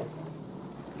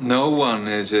 No one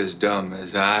is as dumb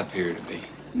as I appear to be.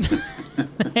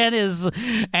 That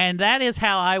is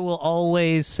how I will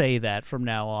always say that from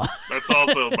now on. That's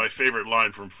also my favorite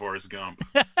line from Forrest Gump.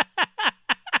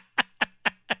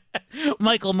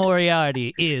 Michael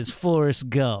Moriarty is Forrest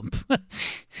Gump.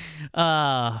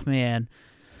 Man.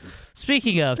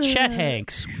 Speaking of Chet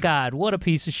Hanks, God, what a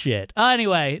piece of shit.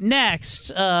 Anyway,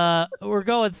 next, we're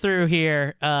going through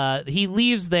here. He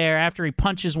leaves there after he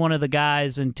punches one of the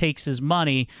guys and takes his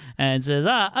money and says,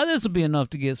 this will be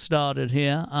enough to get started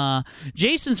here.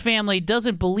 Jason's family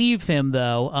doesn't believe him,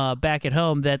 though, back at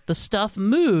home, that the stuff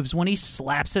moves when he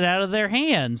slaps it out of their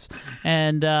hands.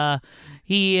 And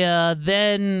he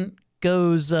then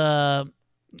goes...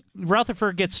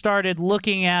 Rutherford gets started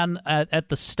looking at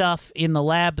the stuff in the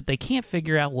lab, but they can't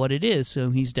figure out what it is, so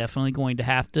he's definitely going to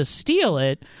have to steal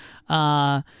it.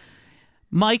 Mo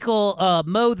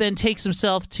then takes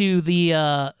himself to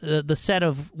the set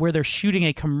of where they're shooting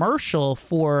a commercial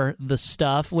for the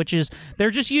stuff, which is they're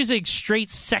just using straight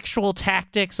sexual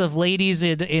tactics of ladies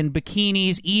in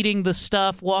bikinis eating the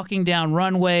stuff, walking down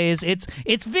runways.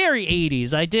 It's very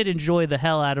 80s. I did enjoy the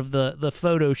hell out of the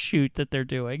photo shoot that they're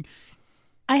doing.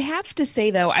 I have to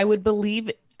say, though, I would believe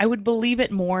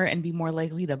it more and be more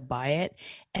likely to buy it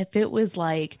if it was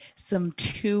like some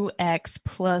 2X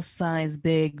plus size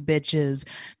big bitches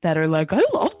that are like, I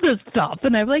love this stuff.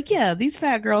 And I'm like, yeah, these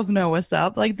fat girls know what's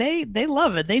up. Like they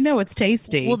love it. They know it's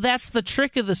tasty. Well, that's the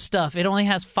trick of the stuff. It only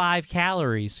has 5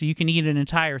 calories, so you can eat an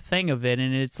entire thing of it,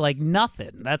 and it's like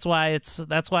nothing. That's why it's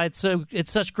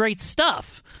such great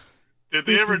stuff. Did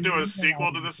they ever do a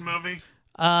sequel to this movie?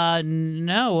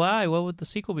 No. Why? What would the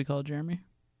sequel be called, Jeremy?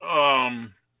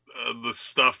 The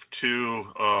stuff to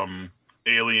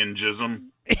Alien Jism.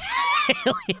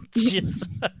 Alien Jism.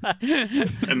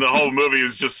 And the whole movie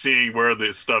is just seeing where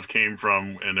the stuff came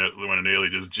from, and when an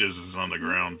alien just jizzes on the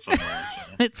ground somewhere. So.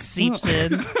 It seeps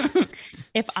in.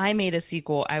 If I made a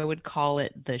sequel, I would call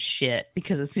it The Shit,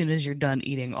 because as soon as you're done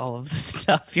eating all of the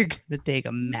stuff, you're going to take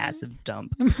a massive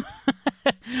dump.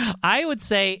 I would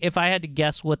say, if I had to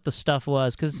guess what the stuff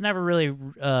was, because it's never really,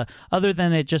 other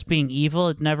than it just being evil,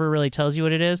 it never really tells you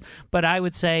what it is. But I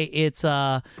would say it's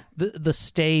the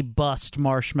Stay Bust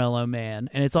Marshmallow Man,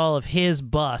 and it's all of his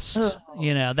bust.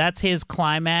 You know, that's his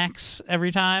climax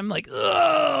every time. Like,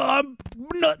 I'm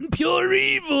nutting pure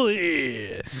evil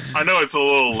here. I know it's a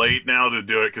little late now to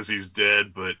do it because he's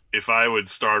dead, but if I would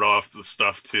start off the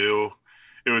stuff too,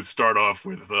 it would start off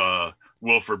with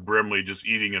Wilford Brimley just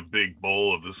eating a big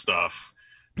bowl of the stuff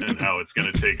and how it's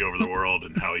going to take over the world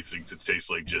and how he thinks it tastes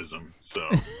like jism. So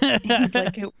he's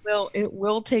like, it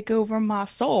will take over my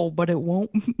soul, but it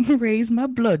won't raise my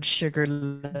blood sugar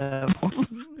levels.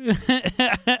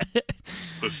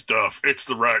 The stuff, it's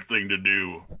the right thing to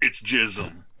do. It's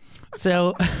jism.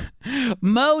 So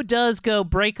Mo does go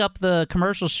break up the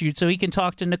commercial shoot so he can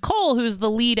talk to Nicole, who's the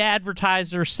lead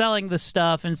advertiser selling the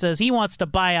stuff, and says he wants to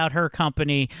buy out her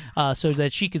company so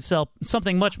that she could sell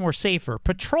something much more safer,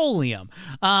 petroleum.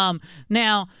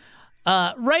 Now,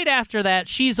 right after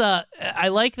that, I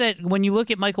like that when you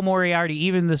look at Michael Moriarty,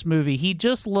 even in this movie, he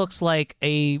just looks like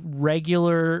a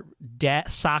regular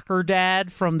soccer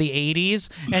dad from the 80s.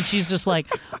 And she's just like,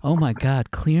 oh my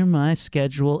God, clear my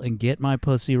schedule and get my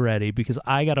pussy ready because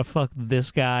I got to fuck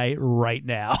this guy right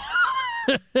now.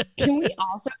 Can we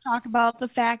also talk about the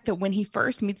fact that when he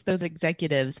first meets those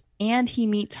executives and he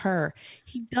meets her,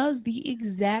 he does the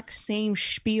exact same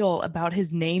spiel about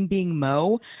his name being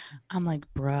Mo? I'm like,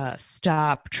 bruh,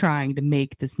 stop trying to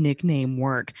make this nickname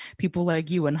work. People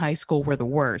like you in high school were the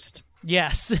worst.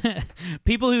 Yes.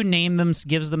 People who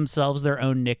gives themselves their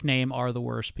own nickname are the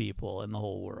worst people in the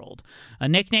whole world. A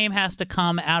nickname has to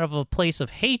come out of a place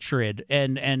of hatred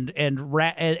and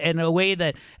a way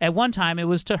that at one time it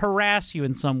was to harass you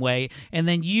in some way, and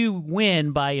then you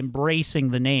win by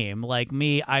embracing the name. Like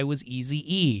me, I was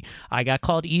Eazy-E. I got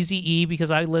called Eazy-E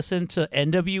because I listened to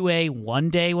NWA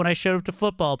one day when I showed up to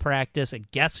football practice,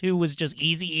 and guess who was just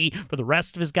Eazy-E for the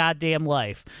rest of his goddamn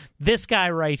life? This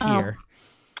guy right here.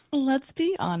 Let's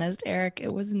be honest, Eric.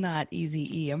 It was not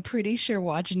Eazy-E. I'm pretty sure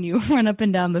watching you run up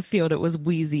and down the field, it was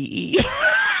Wheezy-E.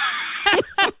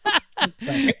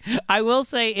 I will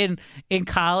say in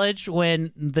college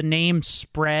when the name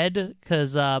spread,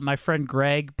 because my friend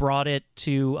Greg brought it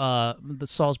to the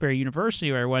Salisbury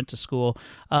University where I went to school.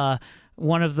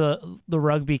 One of the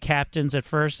rugby captains at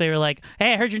first, they were like,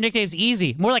 "Hey, I heard your nickname's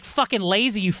Easy." More like fucking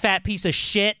Lazy, you fat piece of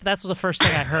shit. That's the first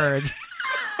thing I heard.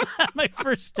 My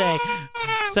first day.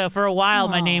 So for a while,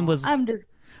 my name was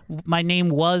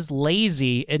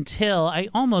Lazy until I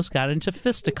almost got into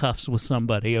fisticuffs with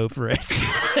somebody over it.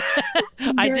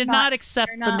 I did not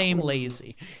accept the name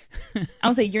Lazy.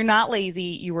 I'll say you're not lazy.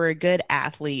 You were a good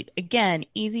athlete. Again,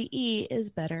 Easy E is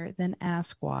better than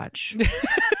Asquatch.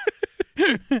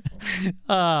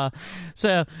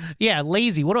 So yeah,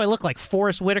 Lazy. What do I look like?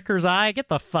 Forrest Whitaker's eye? Get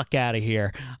the fuck out of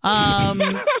here.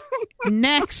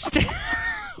 Next.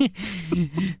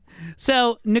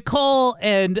 So Nicole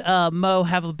and Mo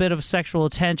have a bit of sexual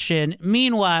tension.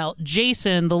 Meanwhile,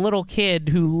 Jason, the little kid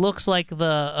who looks like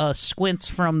the Squints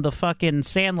from the fucking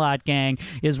Sandlot gang,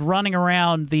 is running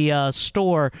around the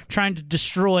store trying to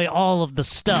destroy all of the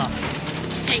stuff.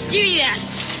 Hey, give me that!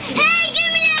 Hey,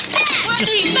 give me that back! What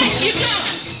do you think you're doing?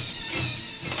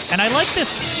 And I like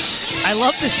this. I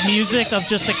love this music of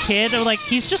just a kid. I'm like,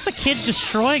 he's just a kid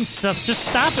destroying stuff. Just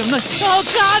stop him. Like, oh,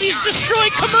 God, he's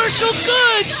destroying commercial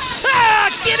goods.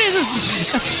 Ah, get him.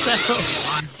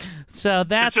 So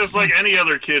that's... It's just like any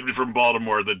other kid from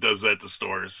Baltimore that does that to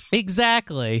stores.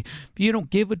 Exactly. If you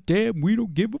don't give a damn, we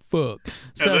don't give a fuck.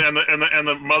 So, and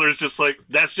the mother's just like,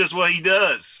 that's just what he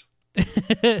does.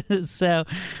 So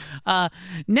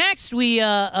next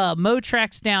Mo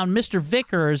tracks down Mr.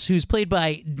 Vickers, who's played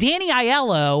by Danny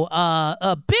Aiello,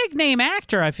 a big name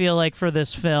actor, I feel like, for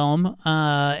this film,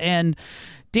 and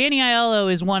Danny Aiello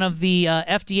is one of the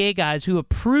FDA guys who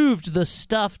approved the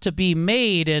stuff to be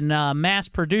made and mass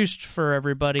produced for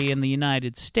everybody in the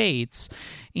United States,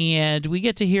 and we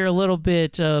get to hear a little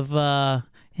bit of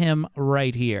him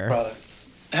right here.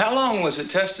 How long was it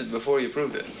tested before you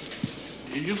approved it?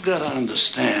 You've got to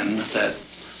understand that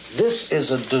this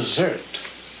is a dessert,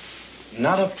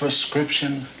 not a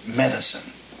prescription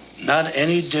medicine. Not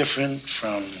any different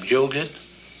from yogurt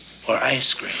or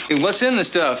ice cream. Hey, what's in the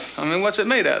stuff? I mean, what's it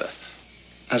made out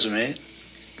of? How's it made?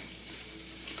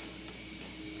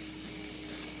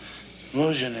 What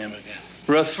was your name again?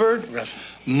 Rutherford?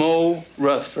 Mo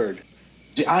Rutherford.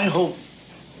 See, I hope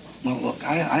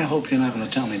you're not going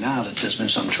to tell me now that there's been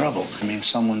some trouble. I mean,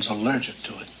 someone's allergic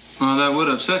to it. Well, that would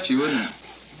upset you, wouldn't it?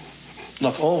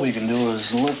 Look, all we can do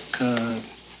is look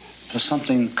for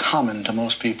something common to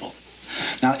most people.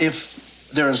 Now, if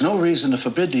there is no reason to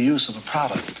forbid the use of a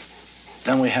product,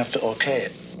 then we have to okay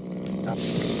it.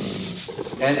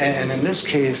 And in this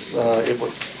case, it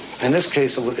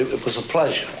was a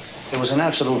pleasure. It was an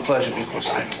absolute pleasure because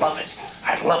I love it.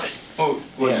 I love it. Oh,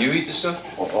 what, Yeah. you eat the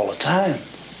stuff? All the time.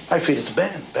 I feed it to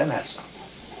Ben. Ben has some.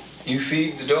 You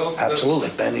feed the dog? Absolutely.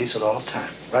 Ben eats it all the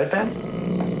time. Right, Ben?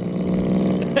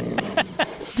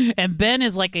 And Ben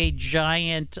is like a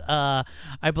giant, I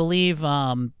believe,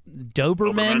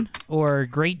 Doberman or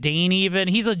Great Dane even.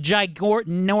 He's a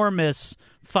ginormous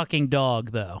fucking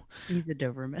dog, though. He's a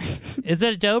Doberman. Is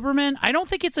it a Doberman? I don't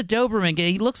think it's a Doberman.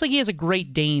 He looks like he has a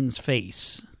Great Dane's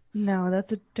face. No,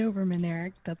 that's a Doberman,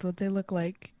 Eric. That's what they look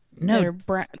like. No.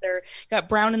 They're got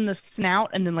brown in the snout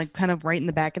and then like kind of right in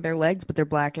the back of their legs, but they're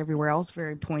black everywhere else.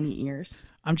 Very pointy ears.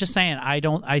 I'm just saying, I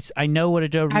know what a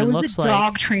Doberman I was looks a like.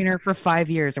 dog trainer for 5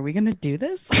 years. Are we going to do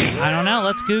this? I don't know.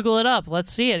 Let's Google it up.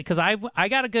 Let's see it, because I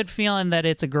got a good feeling that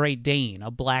it's a Great Dane,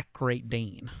 a black Great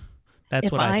Dane. That's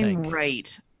if what I think. I'm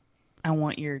right, I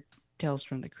want your Tales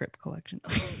from the Crypt collection.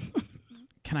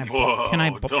 Can I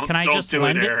Don't just do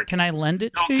lend it, it? Eric. Can I lend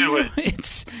it Don't to do you?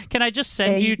 it. Can I just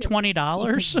send you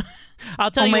 $20?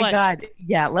 I'll tell oh you my what. God.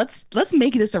 Yeah, let's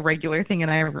make this a regular thing in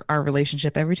our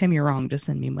relationship. Every time you're wrong, just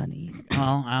send me money.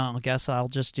 Well, I guess I'll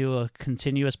just do a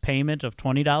continuous payment of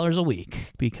 $20 a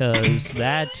week, because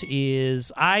that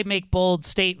is, I make bold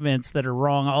statements that are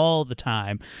wrong all the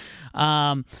time.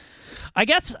 I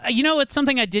guess, it's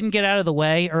something I didn't get out of the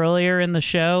way earlier in the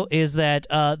show is that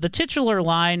the titular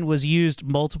line was used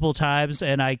multiple times,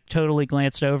 and I totally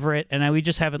glanced over it, and we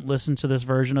just haven't listened to this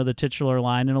version of the titular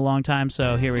line in a long time,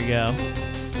 so here we go.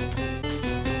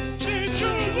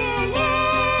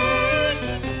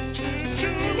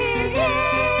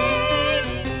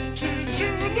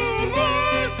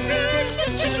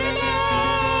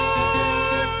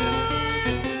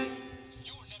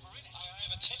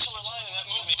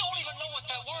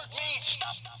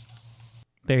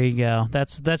 There you go.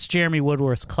 That's Jeremy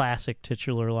Woodworth's classic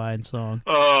titular line song.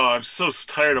 Oh, I'm so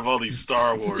tired of all these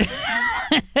Star Wars.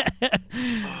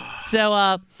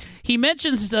 So he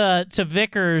mentions to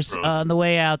Vickers on the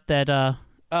way out that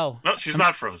Oh. No, she's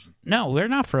not frozen. No, we're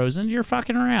not frozen. You're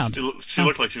fucking around. She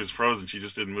looked like she was frozen. She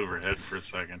just didn't move her head for a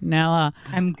second. Now,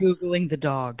 I'm Googling the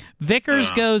dog.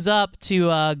 Vickers goes up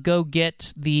to go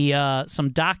get the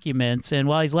some documents, and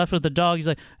while he's left with the dog, he's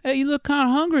like, "Hey, you look kind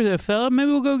of hungry there, fella.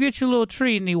 Maybe we'll go get you a little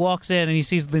treat." And he walks in, and he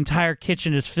sees the entire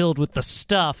kitchen is filled with the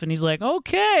stuff, and he's like,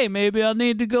 "Okay, maybe I'll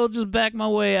need to go just back my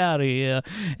way out of here."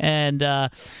 And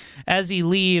as he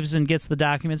leaves and gets the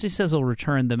documents, he says he'll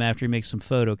return them after he makes some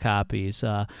photocopies.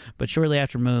 But shortly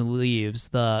after Moon leaves,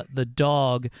 the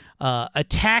dog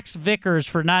attacks Vickers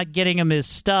for not getting him his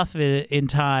stuff in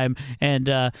time,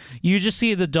 and you just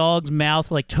see the dog's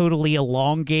mouth like totally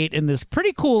elongate in this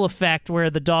pretty cool effect where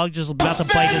the dog just about to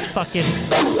bite his fucking...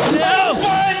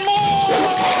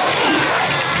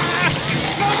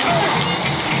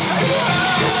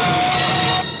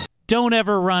 Don't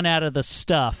ever run out of the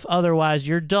stuff. Otherwise,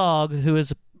 your dog, who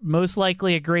is most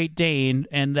likely a Great Dane,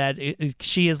 and that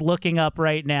she is looking up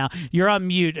right now. You're on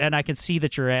mute, and I can see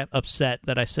that you're upset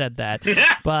that I said that.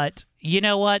 But you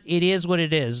know what? It is what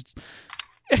it is.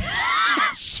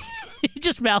 She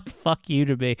just mouthed "fuck you"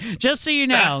 to me. Just so you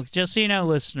know,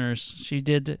 listeners, she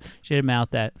did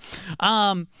mouth that.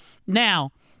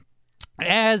 Now,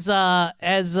 as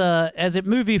it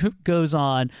movie goes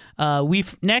on, we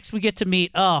get to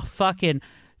meet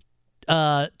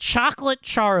Chocolate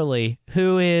Charlie,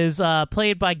 who is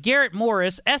played by Garrett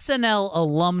Morris, SNL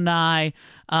alumni.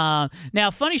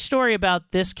 Now, funny story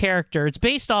about this character. It's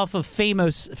based off of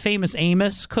famous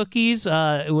Amos cookies.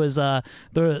 It was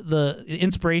the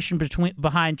inspiration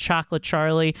behind Chocolate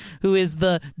Charlie, who is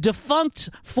the defunct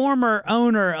former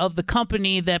owner of the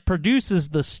company that produces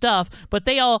the stuff, but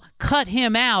they all cut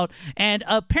him out, and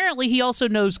apparently he also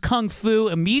knows Kung Fu,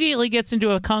 immediately gets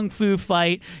into a Kung Fu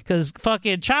fight, because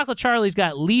fucking Chocolate Charlie's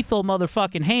got lethal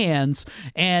motherfucking hands,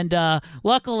 and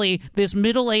luckily this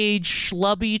middle-aged,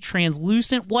 schlubby,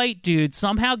 translucent white dude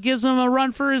somehow gives him a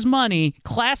run for his money.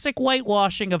 Classic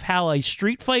whitewashing of how a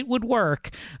street fight would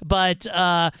work. But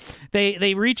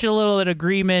they reach a little bit of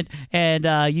agreement, and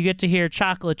you get to hear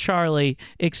Chocolate Charlie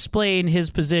explain his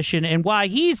position and why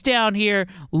he's down here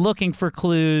looking for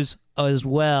clues as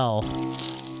well.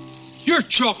 You're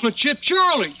Chocolate Chip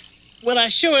Charlie. Well, I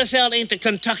sure as hell ain't the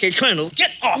Kentucky Colonel.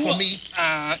 Get off of me.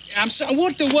 I'm sorry.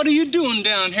 What are you doing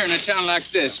down here in a town like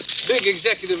this? Big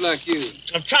executive like you.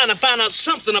 I'm trying to find out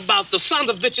something about the sons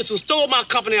of bitches who stole my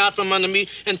company out from under me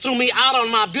and threw me out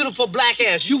on my beautiful black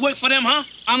ass. You work for them, huh?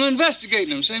 I'm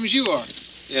investigating them, same as you are.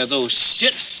 Yeah, those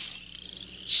shits.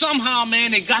 Somehow,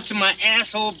 man, they got to my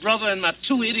asshole brother and my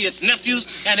two idiot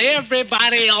nephews, and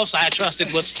everybody else I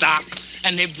trusted would stop.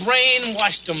 And they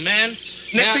brainwashed them, man.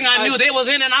 Next thing I knew, they was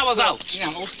in and I was out. Yeah,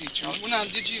 okay, Charlie. Well, now,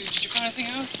 did you find anything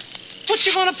out? What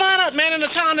you gonna find out, man, in a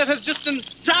town that has just been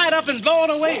dried up and blown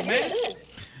away,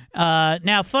 man?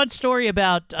 Now, fun story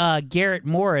about Garrett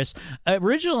Morris.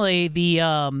 Originally,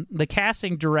 the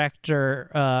casting director,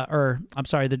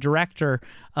 the director,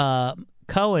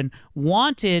 Cohen,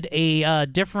 wanted a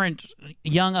different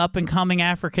young up-and-coming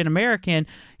African-American.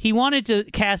 He wanted to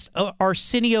cast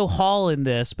Arsenio Hall in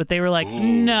this, but they were like,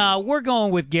 no, we're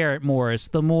going with Garrett Morris,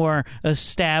 the more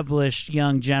established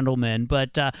young gentleman.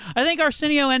 But I think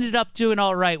Arsenio ended up doing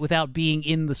all right without being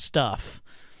in the stuff.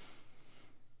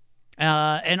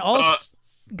 And also...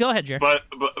 Go ahead, Jerry. But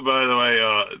by the way,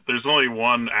 there's only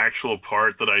one actual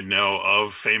part that I know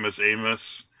of Famous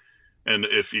Amos. And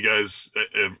if you guys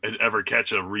ever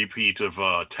catch a repeat of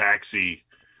Taxi,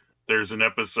 there's an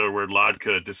episode where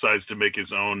Latka decides to make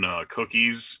his own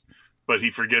cookies, but he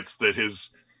forgets that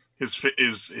his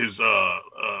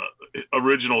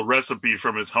original recipe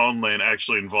from his homeland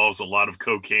actually involves a lot of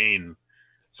cocaine.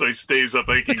 So he stays up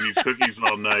baking these cookies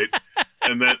all night,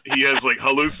 and then he has like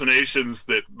hallucinations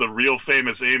that the real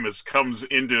Famous Amos comes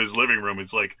into his living room.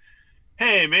 It's like,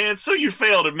 "Hey man, so you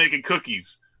failed at making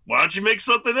cookies. Why don't you make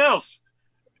something else?"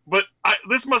 But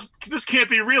this can't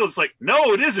be real. It's like,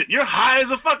 no, it isn't. You're high as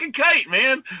a fucking kite,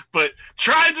 man. But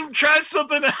try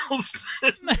something else.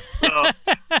 So,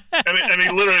 and he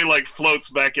literally like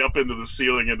floats back up into the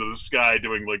ceiling, into the sky,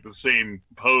 doing like the same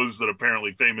pose that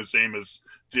apparently Famous Amos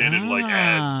did in like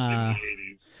ads in the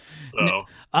 80s. So.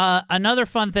 Another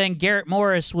fun thing, Garrett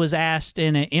Morris was asked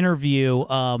in an interview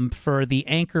for the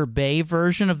Anchor Bay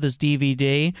version of this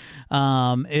DVD.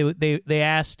 They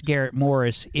asked Garrett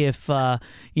Morris if,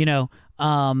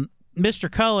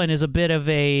 Mr. Cohen is a bit of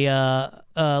a...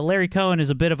 Larry Cohen is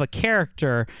a bit of a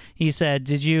character. He said,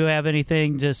 did you have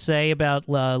anything to say about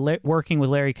working with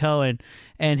Larry Cohen?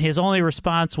 And his only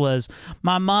response was,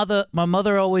 my mother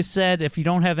always said, if you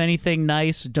don't have anything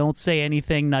nice, don't say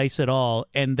anything nice at all.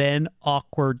 And then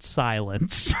awkward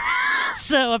silence.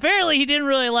 So apparently he didn't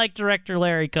really like director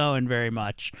Larry Cohen very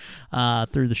much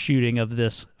through the shooting of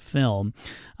this film.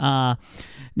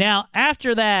 Now,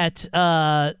 after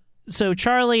that, so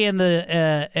Charlie and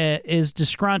is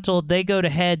disgruntled. They go to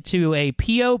head to a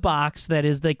P.O. box that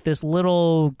is like this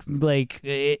little, like,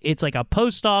 it's like a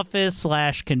post office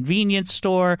 / convenience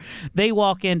store. They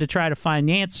walk in to try to find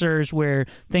answers where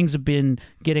things have been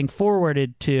getting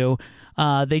forwarded to.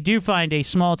 They do find a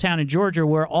small town in Georgia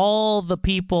where all the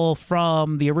people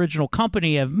from the original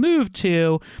company have moved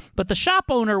to, but the shop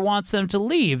owner wants them to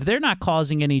leave. They're not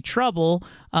causing any trouble,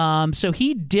 so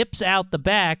he dips out the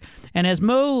back, and as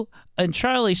Mo and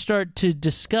Charlie start to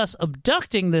discuss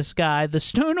abducting this guy, the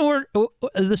store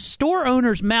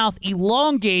owner's mouth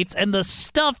elongates and the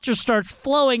stuff just starts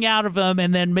flowing out of him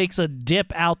and then makes a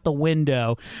dip out the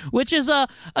window, which is a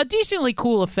decently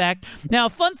cool effect. Now, a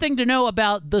fun thing to know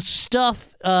about the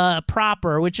stuff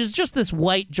proper, which is just this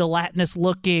white gelatinous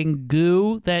looking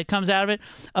goo that comes out of it.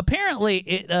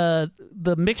 Apparently,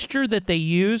 the mixture that they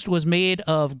used was made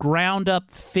of ground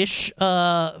up fish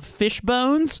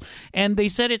bones, and they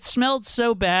said it smelled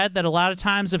so bad that a lot of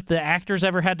times if the actors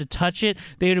ever had to touch it,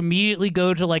 they would immediately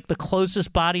go to like the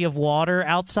closest body of water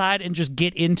outside and just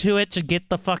get into it to get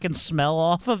the fucking smell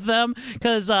off of them.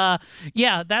 Because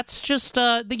that's just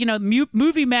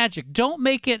movie magic. Don't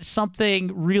make it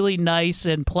something really nice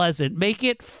and pleasant. Make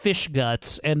it fish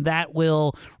guts, and that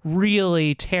will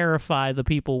really terrify the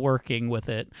people working with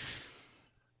it.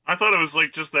 I thought it was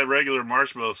like just that regular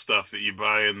marshmallow stuff that you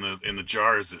buy in the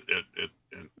jars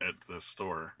at the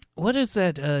store. What is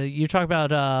that? You're talking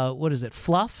about what is it?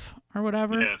 Fluff or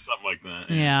whatever? Yeah, something like that.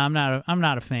 Yeah, I'm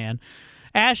not a fan.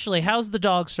 Ashley, how's the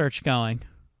dog search going?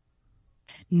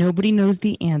 Nobody knows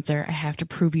the answer. I have to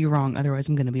prove you wrong, otherwise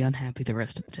I'm going to be unhappy the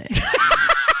rest of the day.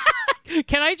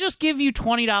 Can I just give you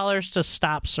 $20 to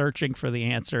stop searching for the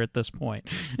answer at this point?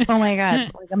 Oh my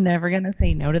God. Like, I'm never going to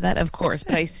say no to that, of course,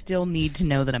 but I still need to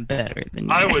know that I'm better than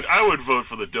you. I would vote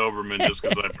for the Doberman just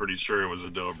because I'm pretty sure it was a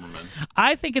Doberman.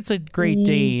 I think it's a Great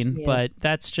Dane, but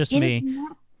that's just me.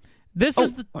 This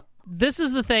is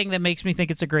the thing that makes me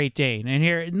think it's a Great Dane. And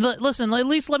here, listen, at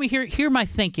least let me hear my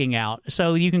thinking out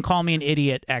so you can call me an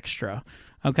idiot extra,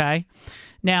 okay?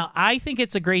 Now, I think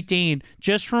it's a Great Dane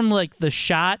just from like the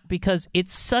shot, because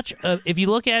it's such a, if you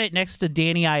look at it next to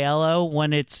Danny Aiello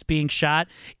when it's being shot,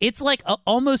 it's like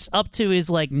almost up to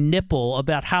his like nipple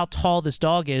about how tall this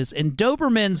dog is. And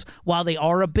Dobermans, while they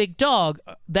are a big dog,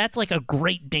 that's like a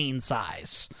Great Dane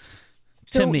size.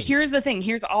 So here's the thing.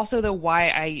 Here's also the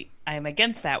why I'm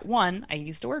against that. One, I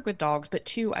used to work with dogs, but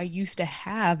two, I used to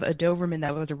have a Doberman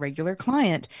that was a regular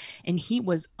client, and he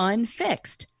was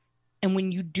unfixed. And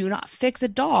when you do not fix a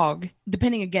dog,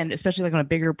 depending again, especially like on a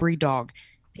bigger breed dog,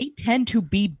 they tend to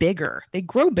be bigger. They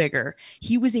grow bigger.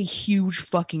 He was a huge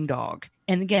fucking dog.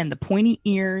 And again, the pointy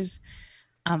ears.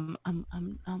 Oh my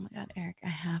God, Eric, I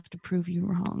have to prove you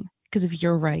wrong. Because if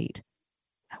you're right,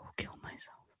 I will kill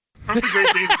myself. Aren't the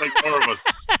Great Danes like more of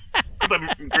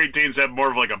the Great Danes have more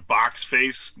of like a box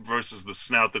face versus the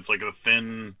snout that's like a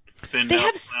thin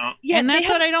snout? Yeah, and that's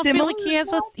what I don't feel like he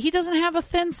has. He doesn't have a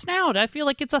thin snout. I feel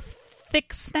like it's a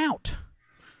thick snout.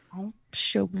 I'll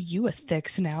show you a thick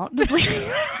snout.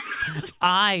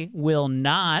 I will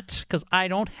not, because I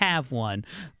don't have one.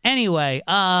 Anyway,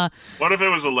 what if it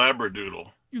was a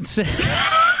Labradoodle?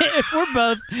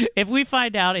 If we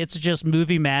find out it's just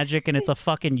movie magic and it's a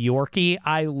fucking Yorkie,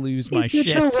 I lose my shit.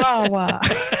 Chihuahua.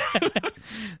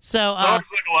 So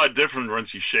dogs look a lot different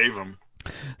once you shave them.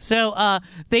 So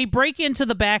they break into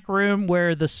the back room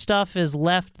where the stuff is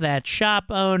left that shop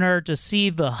owner to see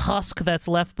the husk that's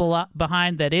left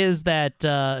behind that is that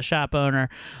shop owner.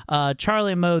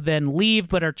 Charlie and Mo then leave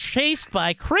but are chased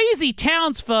by crazy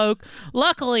townsfolk.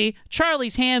 Luckily,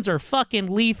 Charlie's hands are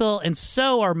fucking lethal and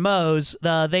so are Mo's.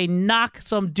 They knock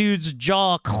some dude's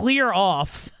jaw clear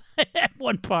off at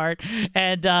one part,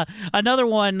 and another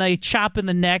one they chop in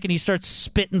the neck and he starts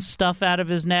spitting stuff out of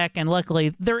his neck, and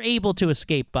luckily they're able to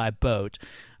escape by boat.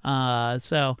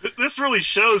 So this really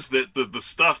shows that the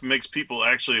stuff makes people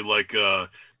actually like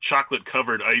chocolate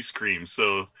covered ice cream,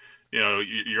 so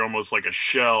you're almost like a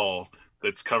shell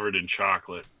that's covered in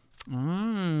chocolate.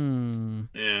 Yeah,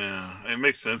 it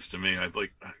makes sense to me. I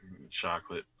like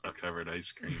chocolate covered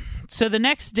ice cream. So the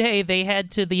next day they head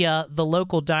to the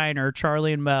local diner,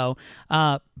 Charlie and Mo,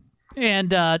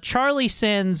 and Charlie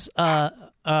sends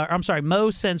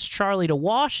Mo sends Charlie to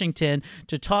Washington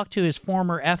to talk to his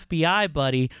former FBI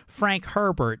buddy Frank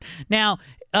Herbert. Now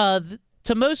to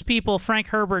to most people, Frank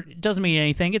Herbert doesn't mean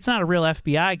anything. It's not a real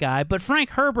FBI guy, but Frank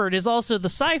Herbert is also the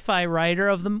sci-fi writer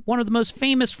of one of the most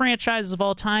famous franchises of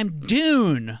all time,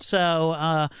 Dune.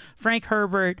 So Frank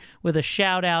Herbert with a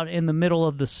shout out in the middle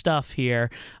of the stuff here.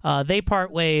 They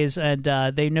part ways, and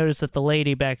they notice that the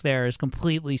lady back there is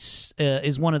completely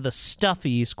is one of the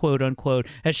stuffies, quote unquote,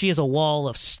 as she has a wall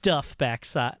of stuff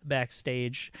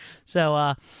backstage.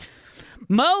 So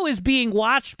Mo is being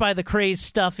watched by the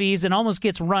crazed stuffies and almost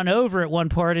gets run over at one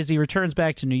part as he returns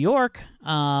back to New York.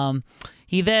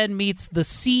 He then meets the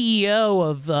CEO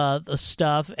of the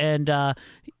stuff, and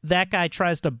that guy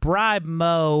tries to bribe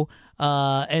Mo.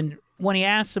 And when he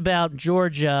asks about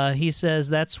Georgia, he says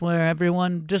that's where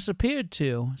everyone disappeared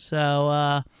to.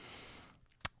 So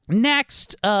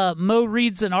next, Mo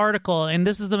reads an article, and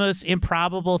this is the most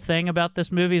improbable thing about this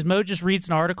movie, is Mo just reads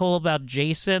an article about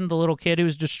Jason, the little kid who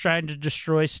was just trying to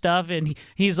destroy stuff, and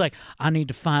he's like, I need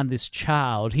to find this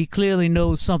child. He clearly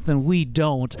knows something we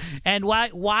don't. And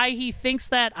why he thinks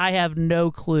that, I have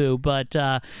no clue, but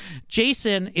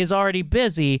Jason is already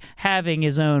busy having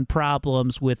his own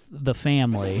problems with the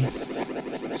family.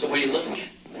 So what are you looking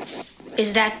at?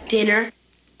 Is that dinner?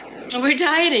 We're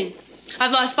dieting.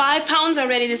 I've lost 5 pounds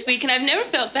already this week, and I've never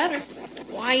felt better.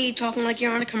 Why are you talking like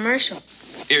you're on a commercial?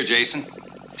 Here, Jason.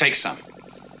 Take some.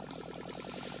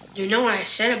 You know what I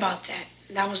said about that.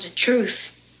 That was the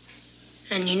truth.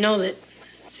 And you know that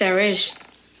there is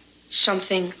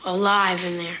something alive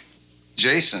in there.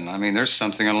 Jason, I mean, there's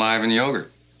something alive in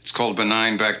yogurt. It's called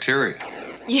benign bacteria.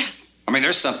 Yes. I mean,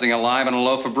 there's something alive in a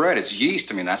loaf of bread. It's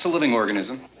yeast. I mean, that's a living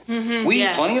organism. Mm-hmm, We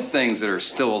eat plenty of things that are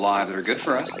still alive that are good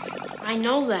for us. I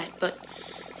know that, but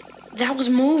that was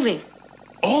moving.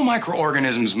 All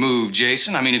microorganisms move,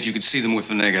 Jason. I mean, if you could see them with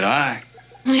the naked eye.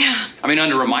 Yeah. I mean,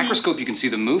 under a microscope, you can see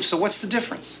them move, so what's the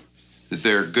difference?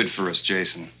 They're good for us,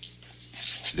 Jason.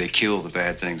 They kill the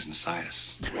bad things inside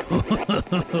us.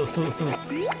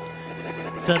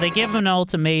 So they give him an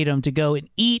ultimatum to go and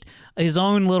eat his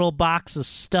own little box of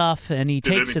stuff, and he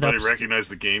takes it up. Did anybody recognize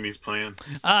the game he's playing?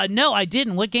 No, I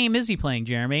didn't. What game is he playing,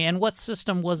 Jeremy? And what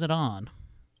system was it on?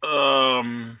 I'll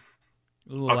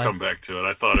come back to it.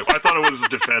 I thought it was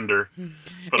Defender,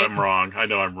 but I'm wrong. I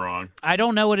know I'm wrong. I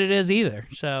don't know what it is either.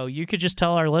 So you could just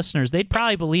tell our listeners. They'd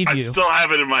probably believe you. I still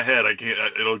have it in my head. I can't.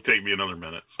 It'll take me another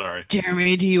minute. Sorry.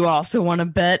 Jeremy, do you also want to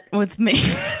bet with me?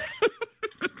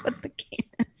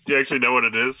 Do you actually know what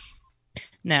it is?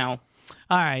 No.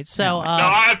 All right. So no,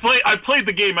 I played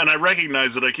the game and I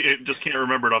recognize it. I just can't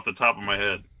remember it off the top of my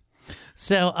head.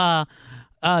 So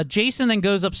Jason then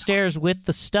goes upstairs with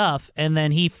the stuff, and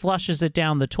then he flushes it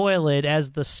down the toilet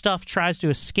as the stuff tries to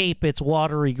escape its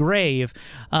watery grave,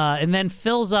 and then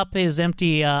fills up his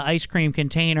empty ice cream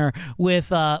container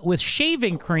with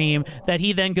shaving cream that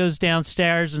he then goes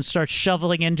downstairs and starts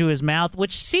shoveling into his mouth,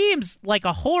 which seems like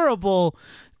a horrible.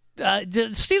 Like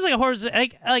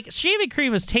shaving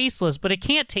cream is tasteless, but it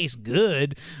can't taste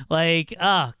good. Like,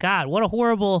 oh God, what a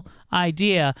horrible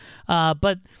idea.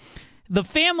 But the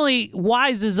family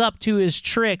wises up to his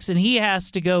tricks, and he has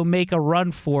to go make a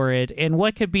run for it. And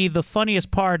what could be the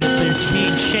funniest part is they're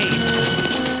being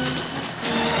chased.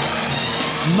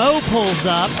 Mo pulls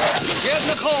up. Get in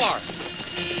the car.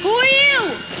 Who are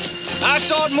you? I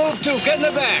saw it move too. Get in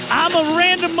the back. I'm a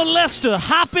random molester.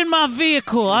 Hop in my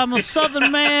vehicle. I'm a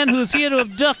southern man who's here to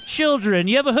abduct children.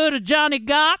 You ever heard of Johnny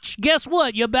Gotch? Guess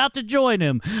what? You're about to join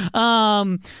him.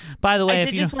 By the way, I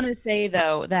did just want to say,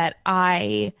 though, that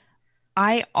I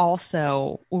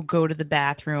also will go to the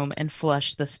bathroom and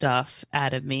flush the stuff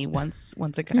out of me once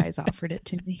a guy's offered it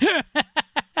to me.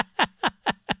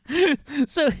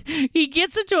 So he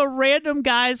gets into a random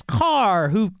guy's car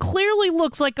who clearly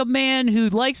looks like a man who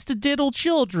likes to diddle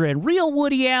children. Real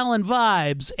Woody Allen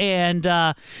vibes. And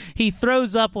he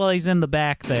throws up while he's in the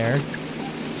back there.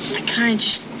 I kind of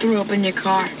just threw up in your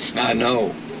car. I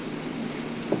know.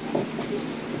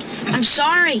 I'm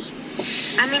sorry.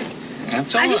 I mean,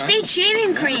 That's all I just right. ate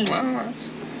shaving cream. Well,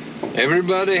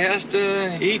 everybody has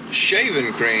to eat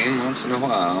shaving cream once in a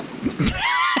while.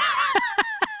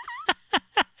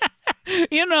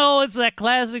 You know, it's that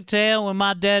classic tale when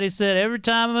my daddy said every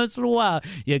time once in a while,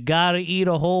 you gotta eat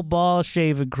a whole ball of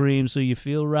shaving cream so you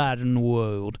feel right in the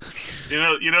world. You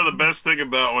know the best thing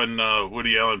about when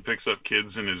Woody Allen picks up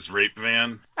kids in his rape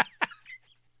van?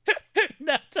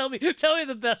 No, tell me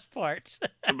the best part.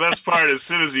 The best part, as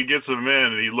soon as he gets them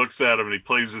in and he looks at them and he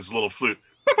plays his little flute.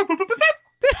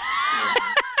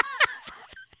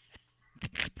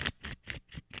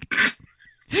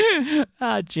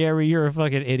 Jerry, you're a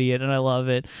fucking idiot, and I love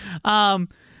it.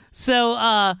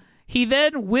 So he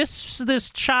then whisks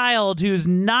this child who's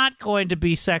not going to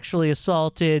be sexually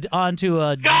assaulted onto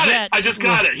a jet. I just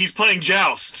got it. He's playing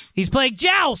Joust. He's playing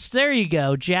Joust. There you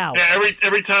go, Joust. Yeah,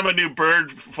 every time a new bird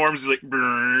forms, he's like,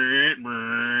 brr,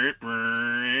 brr,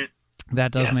 brr.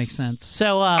 That does make sense.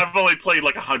 So I've only played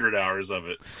like 100 hours of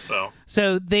it.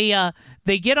 So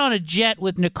they get on a jet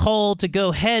with Nicole to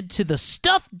go head to the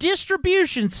Stuff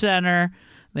Distribution Center.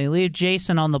 They leave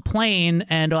Jason on the plane,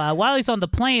 and while he's on the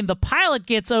plane, the pilot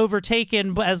gets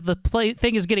overtaken as the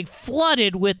thing is getting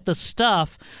flooded with the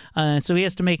stuff, so he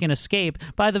has to make an escape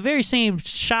by the very same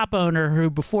shop owner who,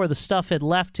 before the stuff had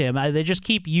left him. They just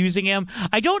keep using him.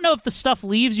 I don't know if the stuff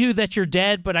leaves you that you're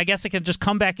dead, but I guess it can just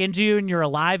come back into you and you're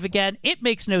alive again. It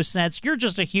makes no sense. You're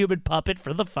just a human puppet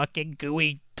for the fucking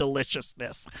gooey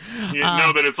deliciousness. You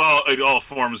know that it all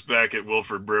forms back at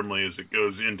Wilford Brimley as it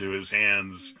goes into his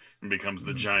hands and becomes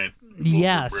the giant Wilford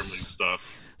Brimley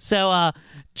stuff. So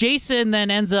Jason then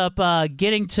ends up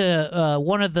getting to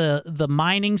one of the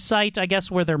mining site, I guess,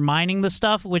 where they're mining the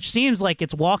stuff, which seems like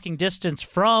it's walking distance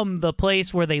from the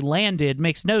place where they landed.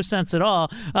 Makes no sense at all.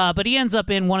 But he ends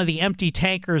up in one of the empty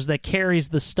tankers that carries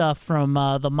the stuff from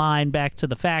the mine back to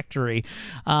the factory.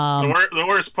 The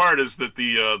worst part is that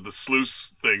the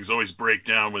sluice things always break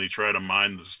down when you try to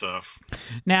mine the stuff.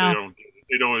 Now.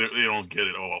 They don't get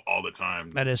it all the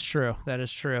time. That is true.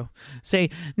 Say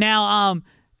now,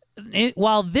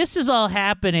 while this is all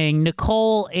happening,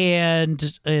 Nicole and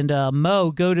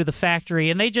Mo go to the factory,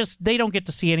 and they don't get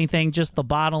to see anything, just the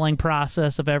bottling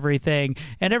process of everything,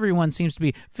 and everyone seems to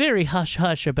be very hush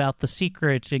hush about the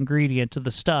secret ingredient to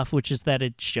the stuff, which is that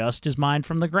it just is mined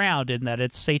from the ground and that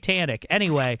it's satanic.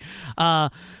 Anyway, Mo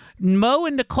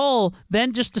and Nicole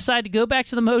then just decide to go back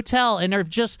to the motel, and are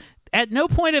just. At no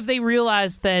point have they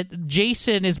realized that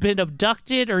Jason has been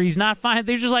abducted or he's not fine.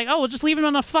 They're just like, oh, we'll just leave him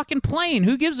on a fucking plane.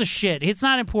 Who gives a shit? It's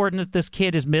not important that this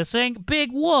kid is missing.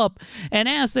 Big whoop. And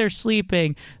as they're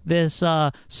sleeping, this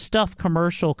stuff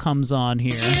commercial comes on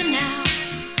here. Here now,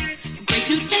 great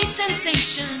new day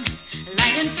sensation,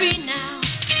 light and free now.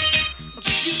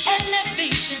 Get you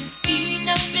elevation.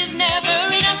 Enough is never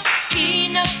enough.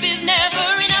 Enough is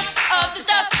never enough of the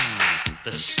stuff.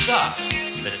 The stuff,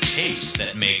 the taste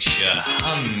that makes you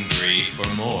hungry for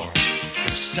more.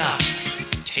 The stuff,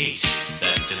 taste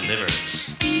that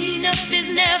delivers. Enough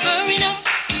is never enough.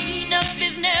 Enough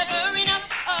is never enough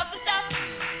of the stuff.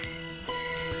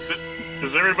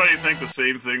 Does everybody think the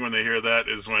same thing when they hear that?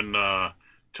 Is when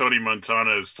Tony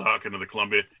Montana is talking to the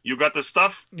Columbia. You got the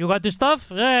stuff? You got the stuff?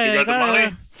 Hey, you got the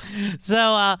money?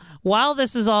 So while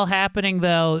this is all happening,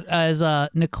 though, as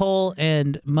Nicole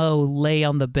and Mo lay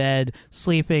on the bed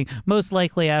sleeping, most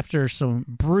likely after some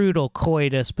brutal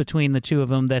coitus between the two of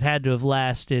them that had to have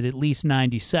lasted at least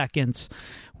 90 seconds,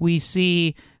 we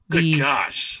see the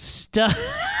stuff.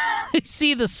 We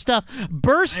see the stuff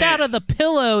burst out of the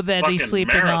pillow that he's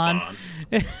sleeping on.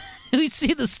 We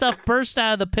see the stuff burst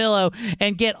out of the pillow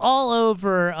and get all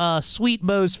over Sweet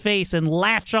Mo's face and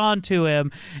latch onto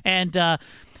him. And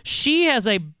she has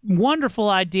a wonderful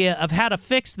idea of how to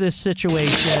fix this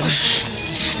situation.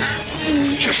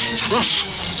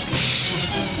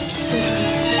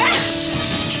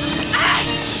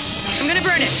 I'm gonna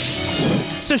burn it.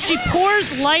 So she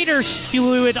pours lighter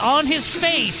fluid on his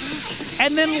face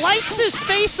and then lights his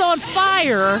face on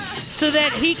fire so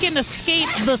that he can escape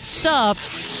the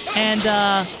stuff. And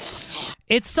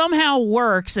it somehow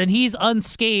works, and he's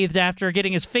unscathed after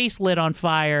getting his face lit on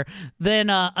fire. Then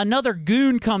another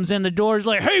goon comes in the door. He's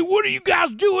like, hey, what are you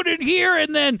guys doing in here?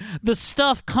 And then the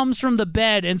stuff comes from the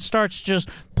bed and starts just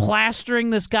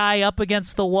plastering this guy up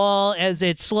against the wall as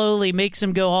it slowly makes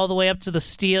him go all the way up to the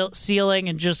ceiling,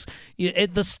 and just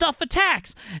the stuff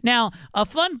attacks. Now, a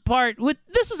fun part,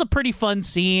 this is a pretty fun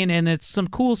scene, and it's some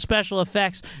cool special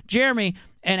effects. Jeremy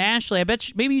and Ashley, I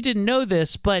bet maybe you didn't know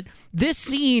this, but this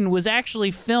scene was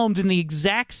actually filmed in the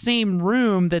exact same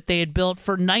room that they had built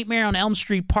for Nightmare on Elm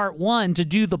Street Part 1 to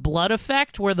do the blood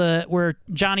effect where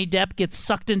Johnny Depp gets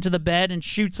sucked into the bed and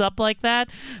shoots up like that.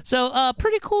 So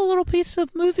pretty cool little piece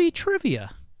of movie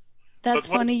trivia. That's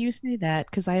funny you say that,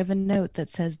 because I have a note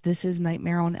that says this is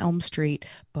Nightmare on Elm Street,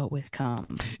 but with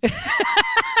cum.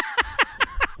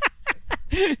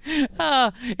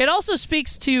 It also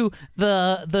speaks to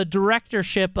the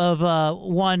directorship of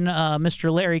one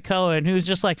Mr. Larry Cohen, who's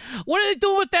just like, what are they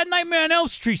doing with that Nightmare on Elm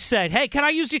Street set? Hey, can I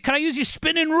use your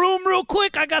spinning room real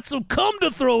quick? I got some cum to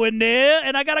throw in there,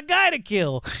 and I got a guy to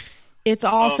kill. It's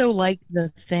also like The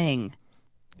Thing,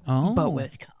 but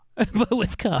with cum. But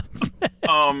with cum.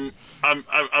 I'm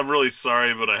really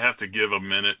sorry, but I have to give a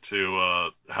minute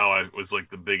to how I was like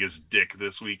the biggest dick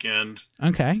this weekend.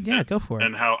 Okay, yeah, go for it.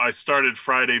 And how I started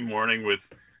Friday morning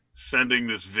with sending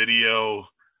this video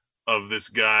of this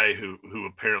guy who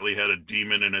apparently had a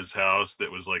demon in his house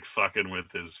that was like fucking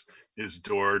with his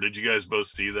door. Did you guys both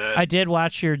see that? I did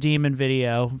watch your demon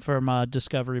video from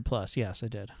Discovery Plus. Yes, I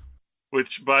did.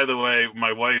 Which, by the way,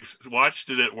 my wife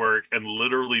watched it at work and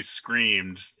literally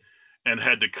screamed and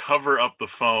had to cover up the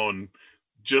phone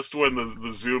just when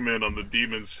the zoom in on the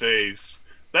demon's face.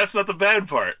 That's not the bad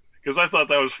part, because I thought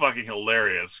that was fucking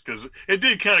hilarious, because it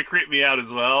did kind of creep me out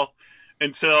as well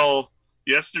until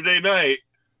yesterday night.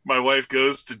 My wife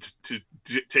goes to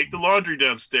take the laundry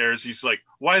downstairs. She's like,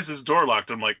 why is this door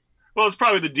locked? I'm like, well, it's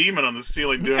probably the demon on the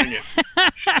ceiling doing it.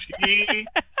 She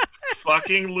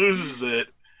fucking loses it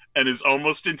and is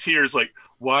almost in tears, like,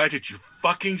 why did you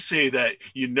fucking say that?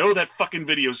 You know that fucking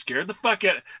video scared the fuck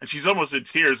out. And she's almost in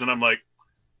tears, and I'm like,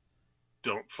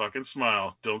 don't fucking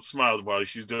smile. Don't smile while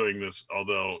she's doing this.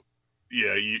 Although,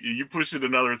 yeah, you push it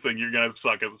another thing, you're gonna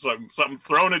suck at something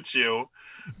thrown at you.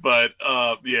 But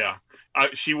yeah,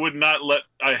 she would not let.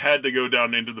 I had to go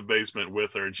down into the basement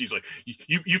with her, and she's like,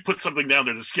 "You put something down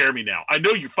there to scare me now. I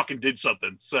know you fucking did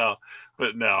something." So,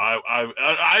 but no,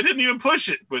 I didn't even push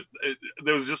it. But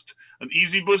there was just an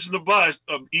easy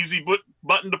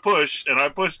button to push, and I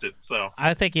pushed it. So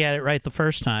I think you had it right the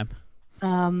first time.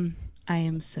 I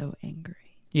am so angry.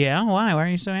 Yeah, why? Why are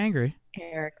you so angry?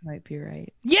 Eric might be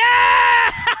right.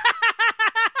 Yeah!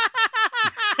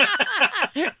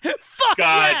 Fuck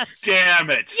God yes! damn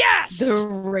it! Yes! The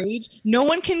rage. No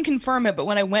one can confirm it, but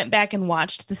when I went back and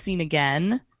watched the scene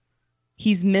again,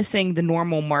 he's missing the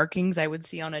normal markings I would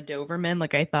see on a Doberman,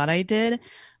 like I thought I did.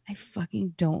 I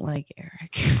fucking don't like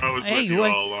Eric. I was with you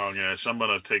all along, Ash. I'm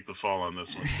gonna take the fall on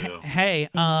this one too. Hey,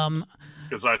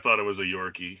 because I thought it was a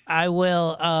Yorkie. I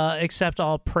will accept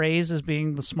all praise as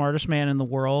being the smartest man in the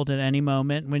world at any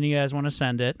moment when you guys want to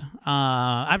send it.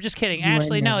 I'm just kidding,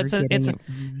 Ashley. No, it's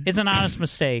an honest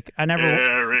mistake. I never.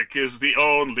 Eric is the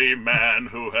only man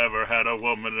who ever had a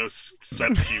woman who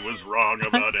said she was wrong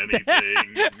about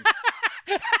anything.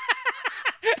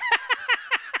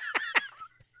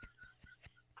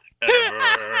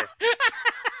 Ever.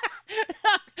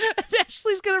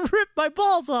 Ashley's gonna rip my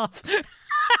balls off.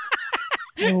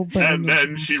 And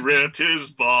then she ripped his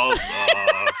balls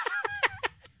off.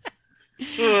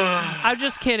 I'm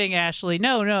just kidding, Ashley.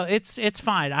 No, it's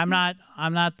fine. I'm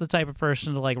not the type of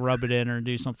person to like rub it in or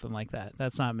do something like that.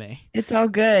 That's not me. It's all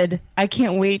good. I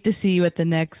can't wait to see you at the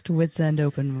next Wits End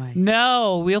open mic.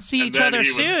 No, we'll see each other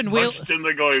soon. We'll punched in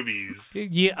the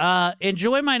goibies.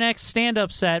 Enjoy my next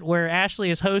stand-up set where Ashley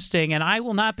is hosting, and I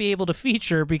will not be able to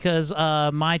feature because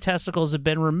my testicles have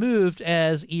been removed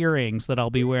as earrings that I'll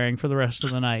be wearing for the rest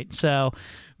of the night. So,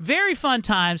 very fun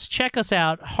times. Check us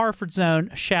out. Harford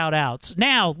Zone shout-outs.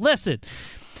 Now, listen.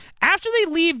 After they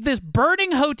leave this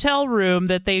burning hotel room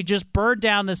that they just burned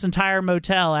down this entire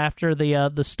motel after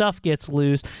the stuff gets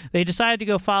loose, they decided to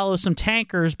go follow some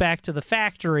tankers back to the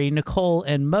factory, Nicole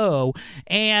and Mo,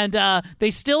 and they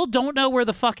still don't know where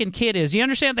the fucking kid is. You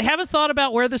understand? They haven't thought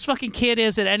about where this fucking kid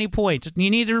is at any point.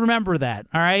 You need to remember that,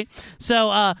 all right?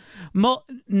 So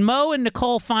Mo and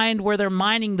Nicole find where they're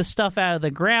mining the stuff out of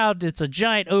the ground. It's a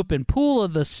giant open pool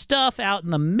of the stuff out in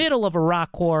the middle of a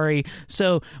rock quarry.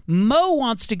 So Mo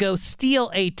wants to go steal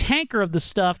a tanker of the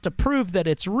stuff to prove that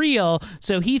it's real,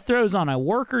 so he throws on a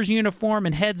worker's uniform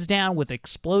and heads down with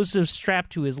explosives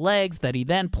strapped to his legs that he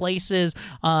then places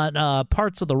on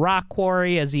parts of the rock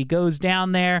quarry as he goes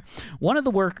down there. One of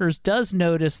the workers does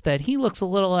notice that he looks a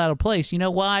little out of place. You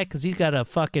know why? Because he's got a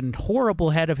fucking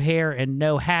horrible head of hair and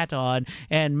no hat on,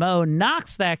 and Mo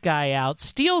knocks that guy out,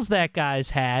 steals that guy's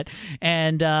hat,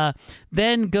 and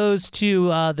then goes to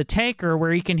the tanker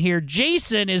where he can hear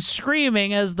Jason is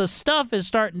screaming as the stuff is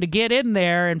starting to get in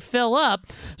there and fill up.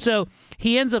 So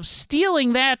he ends up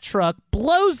stealing that truck,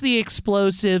 blows the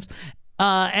explosives,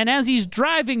 and as he's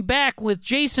driving back with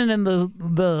Jason and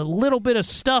the little bit of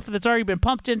stuff that's already been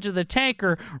pumped into the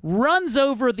tanker, runs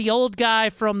over the old guy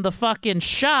from the fucking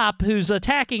shop who's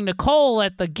attacking Nicole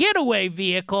at the getaway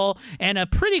vehicle in a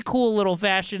pretty cool little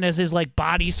fashion as his like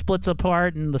body splits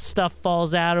apart and the stuff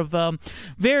falls out of him.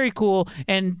 Very cool,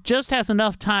 and just has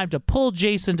enough time to pull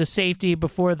Jason to safety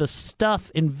before the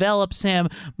stuff envelops him,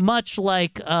 much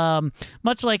like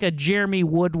a Jeremy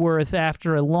Woodworth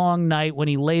after a long night when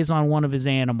he lays on one of his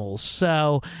animals.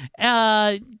 So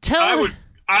I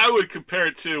would compare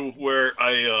it to where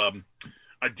I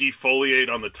defoliate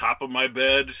on the top of my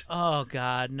bed. Oh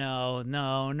God, no.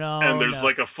 And there's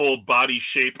like a full body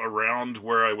shape around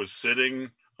where I was sitting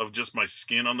of just my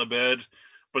skin on the bed.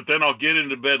 But then I'll get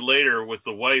into bed later with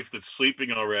the wife that's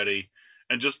sleeping already,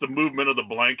 and just the movement of the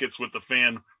blankets with the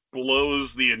fan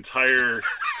blows the entire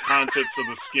contents of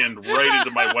the skin right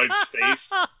into my wife's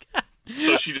face.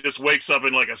 So she just wakes up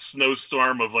in like a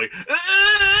snowstorm of like,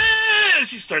 and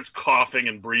she starts coughing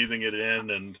and breathing it in.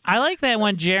 And I like that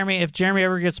when if Jeremy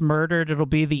ever gets murdered, it'll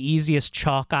be the easiest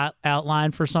chalk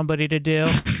outline for somebody to do.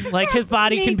 Like his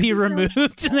body can be removed,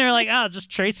 and they're like, "Oh,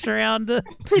 just trace around."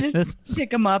 They just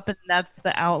pick him up, and that's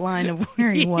the outline of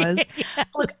where he was. Yeah.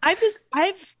 Look, I've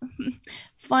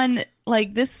fun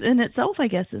like this in itself, I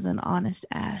guess, is an honest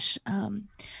Ash.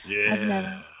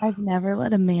 I've never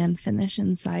let a man finish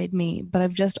inside me, but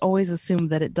I've just always assumed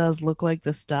that it does look like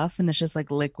the stuff, and it's just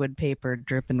like liquid paper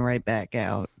dripping right back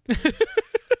out.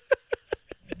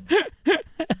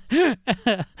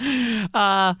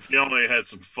 If you only had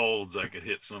some folds I could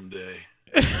hit someday.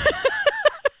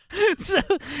 So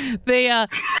they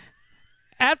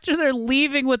after they're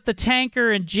leaving with the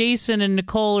tanker and Jason and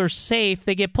Nicole are safe,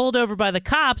 they get pulled over by the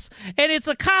cops, and it's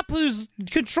a cop who's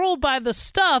controlled by the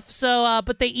stuff. So,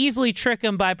 but they easily trick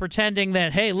him by pretending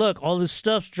that, hey, look, all this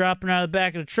stuff's dropping out of the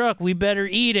back of the truck. We better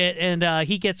eat it. And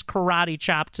he gets karate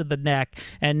chopped to the neck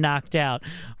and knocked out.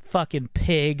 Fucking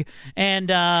pig.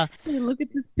 And hey, look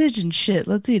at this pigeon shit.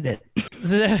 Let's eat it.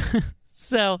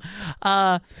 So,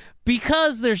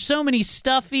 because there's so many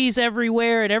stuffies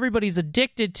everywhere and everybody's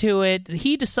addicted to it,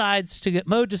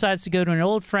 Mo decides to go to an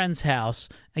old friend's house,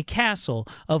 a castle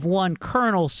of one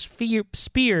Colonel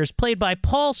Spears, played by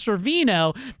Paul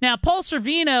Sorvino. Now, Paul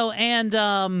Sorvino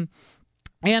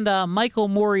and Michael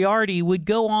Moriarty would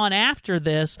go on after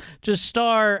this to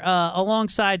star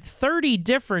alongside 30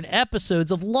 different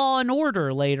episodes of Law and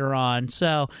Order later on.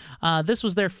 So this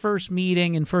was their first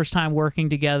meeting and first time working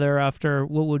together after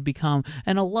what would become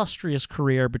an illustrious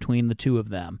career between the two of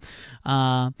them.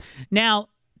 Now,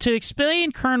 to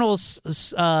explain Colonel Spears'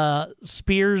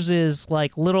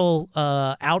 like little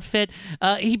outfit,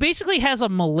 he basically has a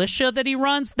militia that he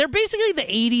runs. They're basically the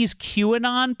 80s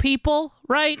QAnon people,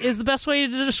 right? Is the best way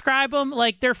to describe them.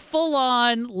 Like they're full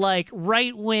on like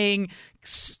right wing,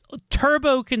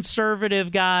 turbo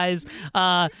conservative guys.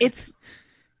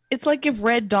 It's like if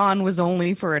Red Dawn was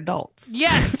only for adults.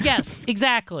 Yes,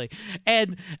 exactly.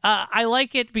 And I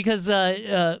like it because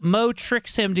Mo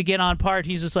tricks him to get on part.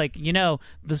 He's just like, the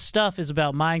stuff is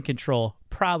about mind control.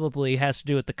 Probably has to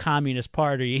do with the Communist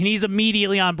Party. And he's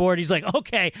immediately on board. He's like,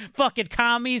 okay, fucking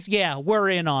commies. Yeah, we're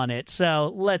in on it.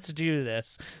 So let's do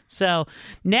this. So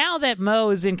now that Mo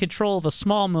is in control of a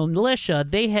small militia,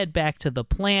 they head back to the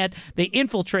plant. They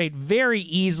infiltrate very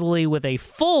easily with a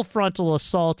full frontal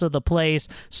assault of the place,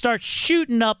 start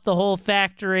shooting up the whole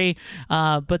factory.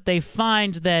 But they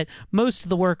find that most of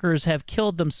the workers have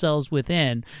killed themselves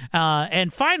within.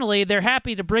 And finally, they're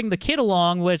happy to bring the kid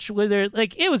along, which they're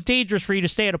like, it was dangerous for you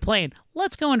to stay at a plane.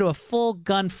 Let's go into a full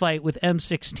gunfight with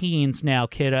M16s now,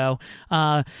 kiddo.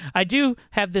 I do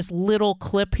have this little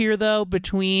clip here, though,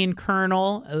 between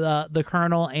the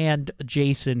Colonel and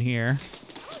Jason here.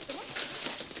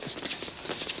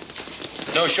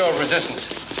 No show of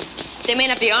resistance. They may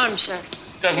not be armed, sir.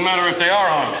 Doesn't matter if they are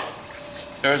armed.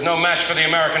 There is no match for the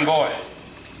American boy.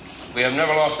 We have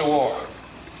never lost a war.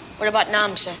 What about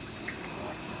Nam, sir?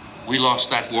 We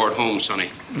lost that war at home, Sonny.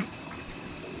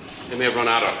 They may have run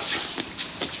out of us.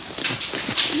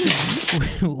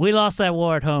 We lost that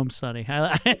war at home, Sonny.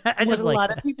 I just what like a lot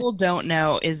that. of people don't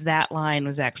know is that line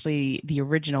was actually the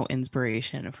original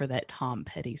inspiration for that Tom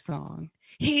Petty song.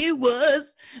 He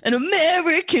was an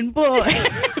American boy.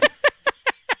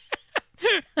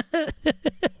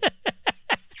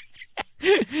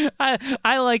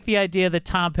 I like the idea that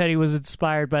Tom Petty was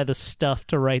inspired by the stuff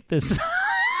to write this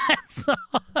song.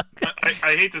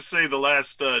 I hate to say the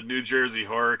last New Jersey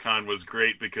HorrorCon was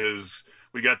great because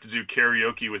we got to do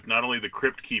karaoke with not only the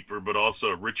Crypt Keeper but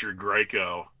also Richard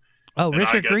Grieco. Oh,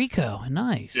 Richard Grieco,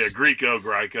 nice. Yeah, Grieco,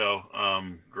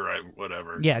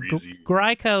 whatever. Yeah,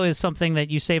 Grieco is something that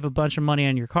you save a bunch of money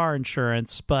on your car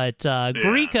insurance, but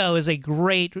Grieco is a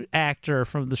great actor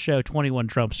from the show 21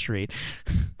 Jump Street.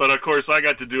 But of course, I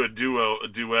got to do a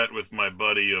duet with my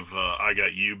buddy of "I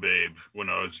Got You, Babe" when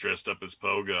I was dressed up as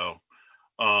Pogo.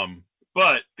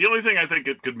 But the only thing I think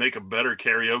it could make a better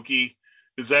karaoke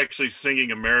is actually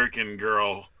singing "American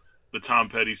Girl," the Tom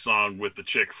Petty song, with the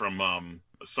chick from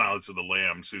Silence of the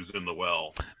Lambs who's in the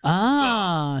well.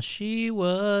 She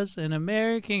was an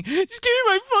American. Just give me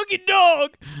my fucking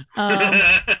dog.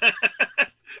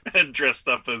 And dressed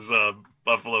up as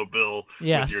Buffalo Bill.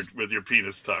 Yes. with your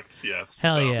penis tucked. Yes.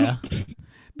 Hell yeah.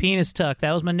 Penis Tuck.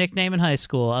 That was my nickname in high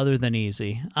school, other than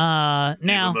Easy. Now,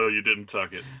 even though you didn't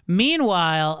tuck it.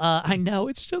 Meanwhile, I know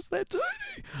it's just that tiny.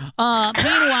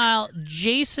 Meanwhile,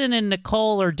 Jason and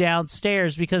Nicole are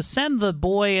downstairs because send the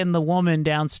boy and the woman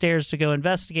downstairs to go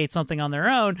investigate something on their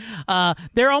own.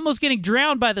 They're almost getting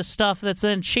drowned by the stuff that's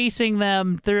then chasing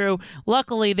them through.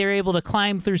 Luckily, they're able to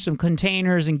climb through some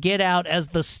containers and get out as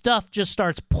the stuff just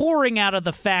starts pouring out of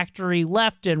the factory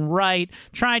left and right,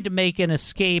 trying to make an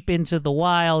escape into the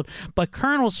wild. But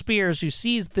Colonel Spears, who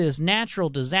sees this natural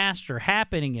disaster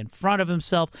happening in front of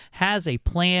himself, has a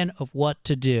plan of what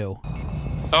to do.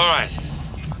 All right.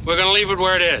 We're going to leave it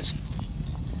where it is.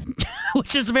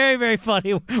 Which is very, very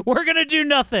funny. We're going to do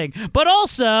nothing. But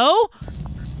also,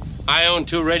 I own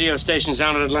 2 radio stations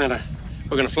down in Atlanta.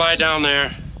 We're going to fly down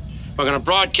there. We're going to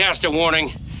broadcast a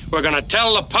warning. We're going to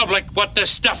tell the public what this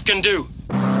stuff can do.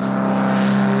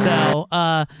 So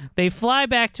they fly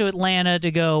back to Atlanta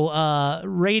to go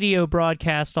radio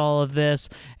broadcast all of this.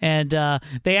 And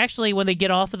they actually, when they get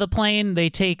off of the plane, they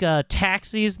take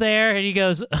taxis there. And he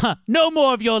goes, no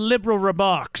more of your liberal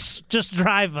remarks. Just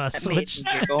drive us.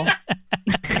 That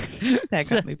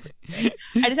got me.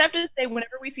 I just have to say,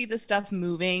 whenever we see the stuff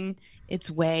moving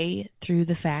its way through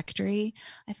the factory,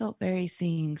 I felt very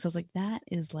seen. So I was like, that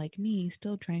is like me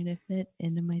still trying to fit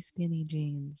into my skinny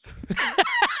jeans.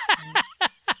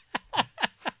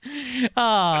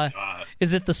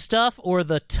 Is it the stuff or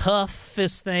the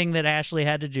toughest thing that Ashley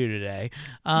had to do today?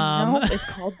 No, it's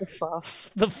called the fuff.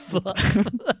 The fuff.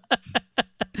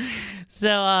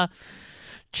 So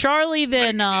Charlie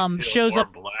then shows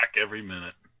up. Black every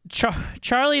minute.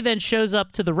 Charlie then shows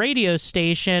up to the radio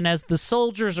station. As the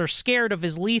soldiers are scared of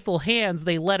his lethal hands,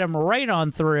 they let him right on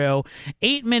through.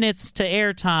 8 minutes to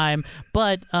airtime,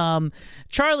 but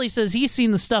Charlie says he's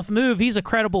seen the stuff move. He's a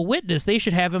credible witness. They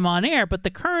should have him on air, but the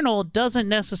colonel doesn't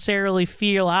necessarily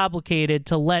feel obligated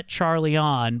to let Charlie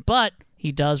on, but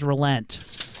he does relent.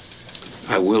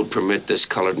 I will permit this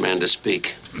colored man to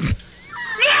speak.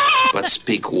 But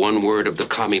speak one word of the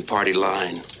Commie Party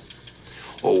line,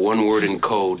 or one word in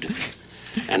code,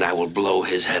 and I will blow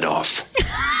his head off.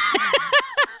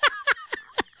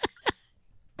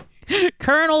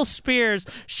 Colonel Spears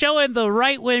showing the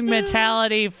right-wing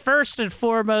mentality first and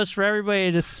foremost for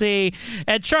everybody to see.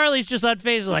 And Charlie's just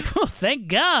unfazed, like, oh, thank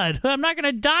God. I'm not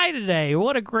going to die today.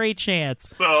 What a great chance.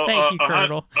 So, thank you,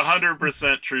 Colonel.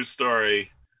 100% true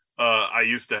story. I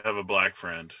used to have a black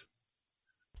friend.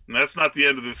 And that's not the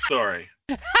end of this story.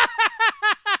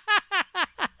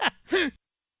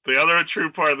 The other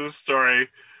true part of this story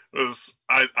was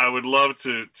I would love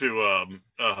to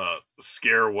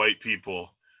scare white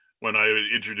people when I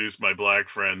would introduce my black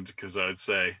friend, because I would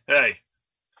say, hey,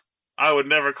 I would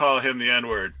never call him the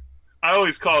N-word. I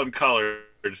always call him colored.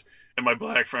 And my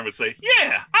black friend would say,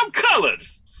 yeah, I'm colored.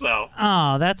 So.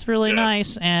 Oh, that's really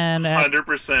nice. And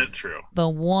 100% true. The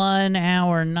 1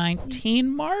 hour 19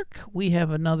 mark, we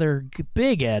have another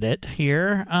big edit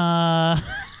here.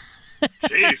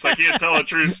 Jeez, I can't tell a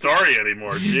true story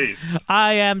anymore. Jeez.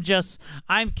 I'm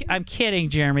kidding,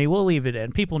 Jeremy. We'll leave it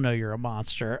in. People know you're a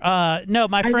monster. No,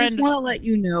 my friend. I just want to let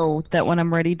you know that when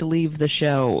I'm ready to leave the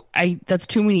show, that's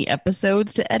too many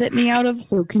episodes to edit me out of.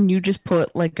 So can you just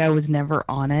put like I was never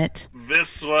on it?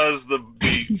 This was the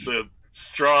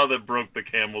straw that broke the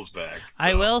camel's back. So.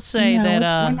 I will say that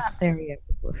we're not there yet.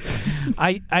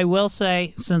 I will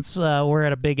say, since we're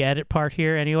at a big edit part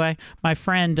here anyway, my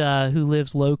friend who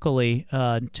lives locally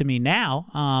to me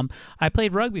now, I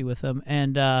played rugby with him,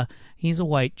 and he's a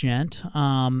white gent,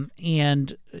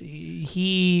 and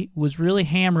he was really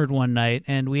hammered one night,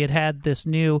 and we had this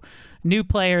new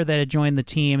player that had joined the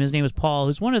team. His name was Paul,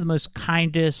 who's one of the most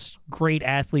kindest, great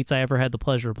athletes I ever had the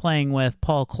pleasure of playing with.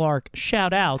 Paul Clark,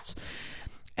 shout outs.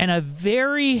 And a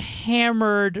very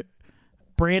hammered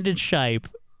Brandon Shipe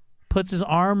puts his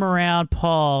arm around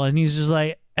Paul, and he's just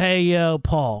like, hey, yo,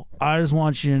 Paul, I just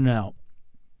want you to know,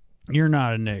 you're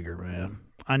not a nigger, man.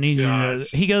 I need you to know.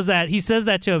 He says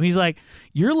that to him. He's like,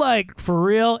 you're like, for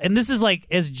real? And this is like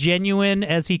as genuine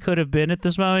as he could have been at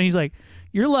this moment. He's like,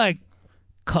 you're like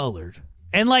colored.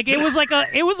 And like, it was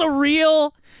a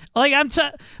real, like,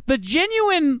 the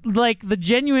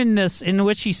genuineness in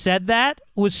which he said that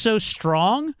was so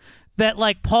strong that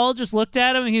like Paul just looked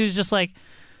at him and he was just like,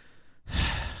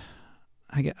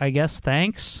 I guess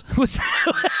thanks, which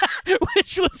I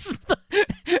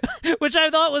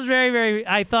thought was very, very.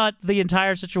 I thought the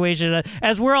entire situation,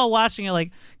 as we're all watching it,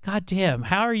 like, God damn,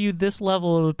 how are you this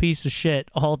level of a piece of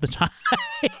shit all the time?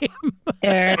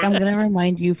 Eric, I'm gonna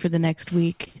remind you for the next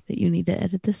week that you need to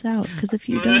edit this out, because if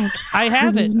you don't, I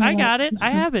have it. I got it. I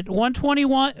have it.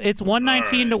 121. It's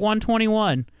 119 to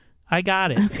 121. I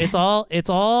got it. It's all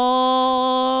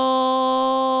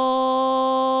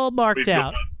marked We've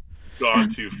out. Gone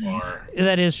too far.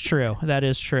 That is true.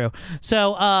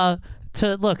 So, I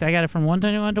got it from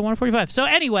 121 to 145. So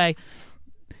anyway,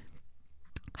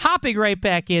 hopping right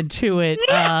back into it,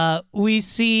 we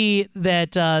see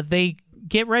that they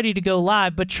get ready to go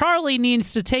live, but Charlie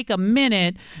needs to take a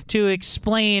minute to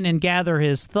explain and gather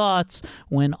his thoughts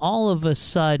when all of a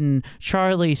sudden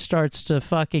Charlie starts to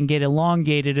fucking get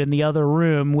elongated in the other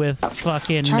room with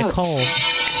fucking Nicole.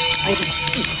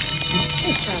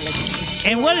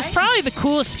 And what is probably the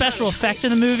coolest special effect in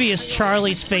the movie is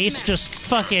Charlie's face just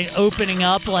fucking opening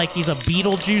up like he's a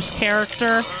Beetlejuice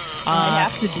character. They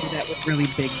have to do that with really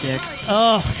big dicks.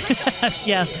 Oh,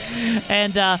 yes.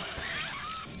 And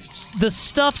the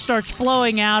stuff starts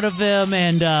flowing out of him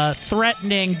and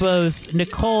threatening both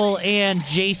Nicole and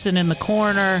Jason in the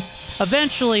corner.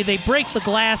 Eventually, they break the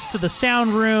glass to the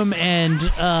sound room, and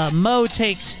Mo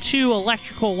takes 2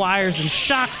 electrical wires and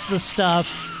shocks the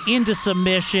stuff into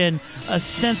submission,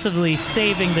 ostensibly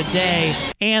saving the day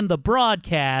and the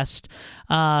broadcast.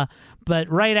 But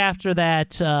right after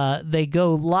that, they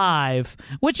go live,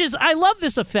 which is, I love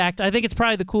this effect. I think it's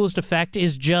probably the coolest effect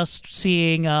is just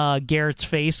seeing Garrett's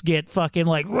face get fucking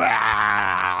like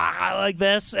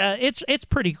this. It's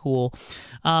pretty cool.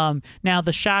 Now,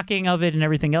 the shocking of it and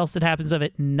everything else that happens of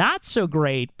it, not so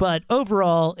great, but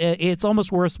overall, it's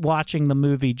almost worth watching the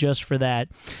movie just for that.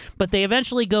 But they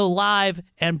eventually go live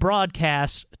and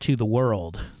broadcast to the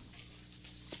world.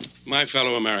 My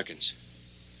fellow Americans,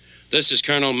 this is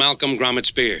Colonel Malcolm Gromit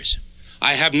Spears.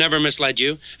 I have never misled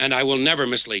you, and I will never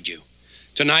mislead you.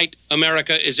 Tonight,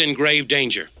 America is in grave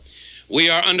danger. We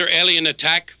are under alien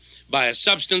attack by a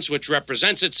substance which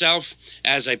represents itself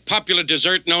as a popular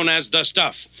dessert known as the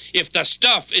stuff. If the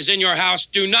stuff is in your house,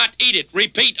 do not eat it.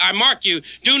 Repeat, I mark you,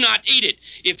 do not eat it.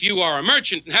 If you are a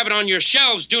merchant and have it on your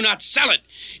shelves, do not sell it.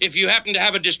 If you happen to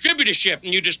have a distributorship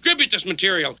and you distribute this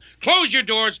material, close your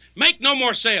doors, make no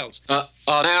more sales. Now,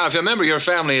 if a member of your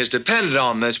family is dependent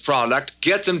on this product,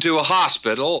 get them to a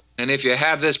hospital. And if you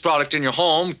have this product in your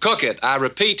home, cook it. I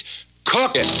repeat,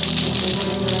 cook it.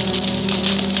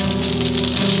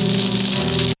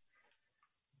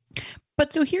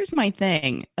 But so here's my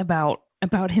thing about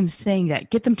him saying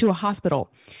that. Get them to a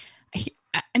hospital.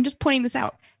 I'm just pointing this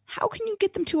out. How can you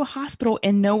get them to a hospital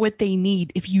and know what they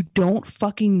need if you don't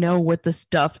fucking know what the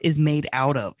stuff is made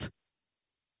out of?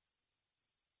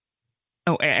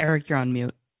 Oh, Eric, you're on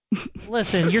mute.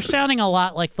 Listen, you're sounding a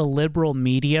lot like the liberal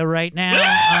media right now.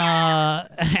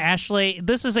 Ashley,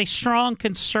 this is a strong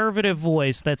conservative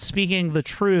voice that's speaking the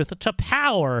truth to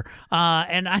power.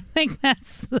 And I think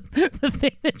that's the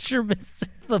thing that you're missing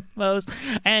the most.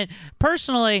 And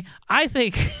personally, I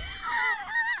think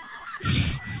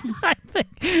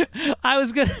I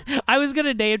was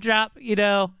gonna name drop,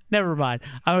 never mind.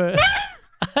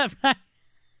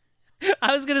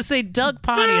 I was going to say Doug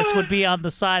Pontius would be on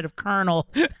the side of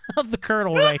the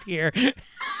Colonel right here.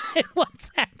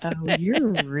 What's happening? Oh,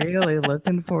 you're really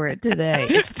looking for it today.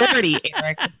 It's 40,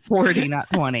 Eric. It's 40, not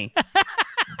 20.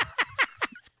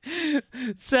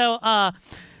 So,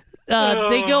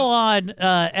 they go on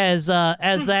as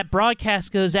that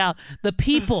broadcast goes out. The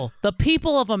people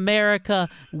of America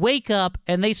wake up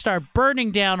and they start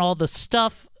burning down all the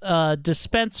stuff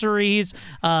dispensaries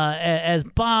as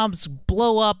bombs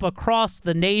blow up across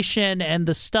the nation, and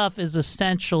the stuff is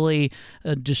essentially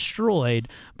destroyed.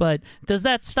 But does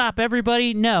that stop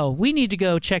everybody? No. We need to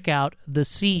go check out the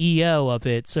CEO of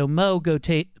it. So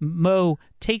Mo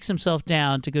takes himself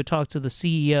down to go talk to the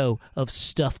CEO of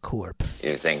Stuff Corp.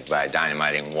 You think by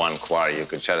dynamiting one quarry you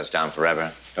could shut us down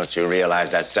forever? Don't you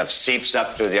realize that stuff seeps up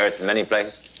through the earth in many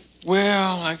places?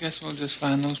 Well, I guess we'll just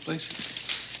find those places.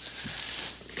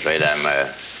 Afraid I'm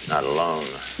not alone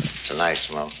tonight,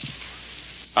 Mo.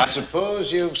 I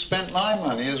suppose you've spent my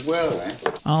money as well, eh?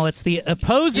 Oh, it's the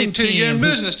opposing team. You're in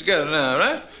business together now,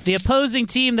 right? The opposing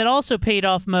team that also paid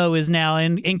off Mo is now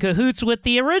in cahoots with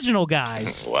the original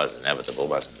guys. It was inevitable,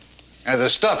 wasn't it? The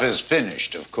stuff is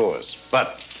finished, of course.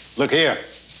 But look here.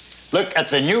 Look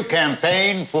at the new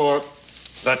campaign for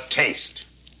the taste.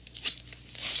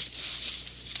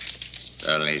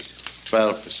 Certainly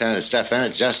 12% of the stuff in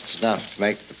it, just enough to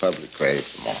make the public crave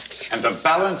for more. And the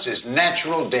balance is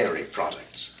natural dairy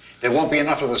products. There won't be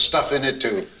enough of the stuff in it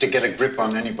to get a grip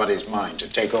on anybody's mind, to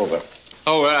take over.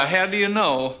 Oh, how do you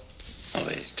know? Well,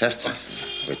 we tested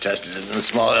it. We tested it in a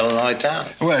small Illinois town.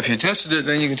 Well, if you tested it,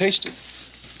 then you can taste it.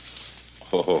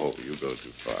 Oh, you go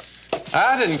too far.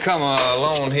 I didn't come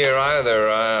alone here either.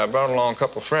 I brought along a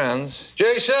couple friends.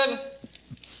 Jason?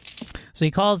 So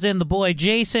he calls in the boy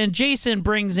Jason. Jason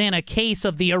brings in a case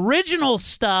of the original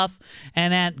stuff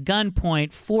and at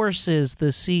gunpoint forces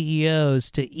the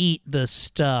CEOs to eat the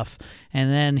stuff.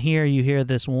 And then here you hear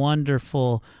this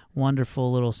wonderful,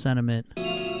 wonderful little sentiment.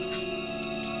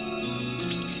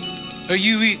 Are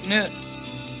you eating it?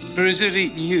 Or is it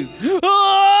eating you?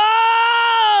 Oh!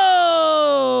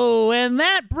 And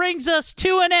that brings us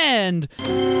to an end of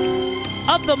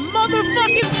the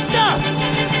motherfucking stuff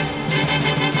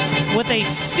with a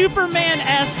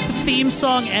Superman-esque theme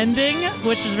song ending,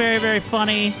 which is very, very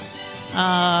funny.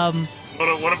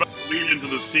 What about lead into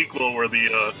the sequel where the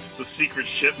secret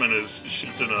shipment is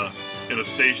shipped in a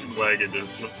station wagon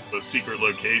to a secret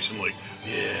location? Like,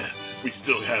 yeah, we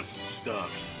still have some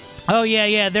stuff. Oh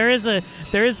yeah. There is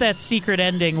that secret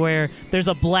ending where there's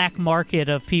a black market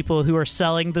of people who are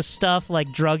selling the stuff,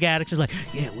 like drug addicts. Is like,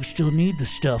 yeah, we still need the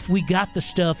stuff. We got the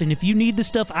stuff, and if you need the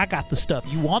stuff, I got the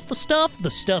stuff. You want the stuff? The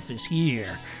stuff is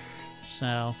here.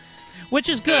 So, which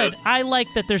is good. I like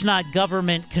that there's not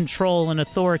government control and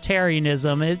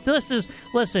authoritarianism.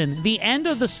 Listen, the end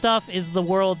of the stuff is the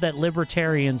world that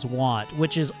libertarians want,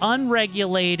 which is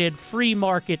unregulated free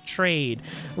market trade.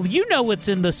 You know what's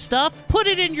in the stuff. Put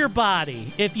it in your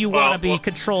body if you want to be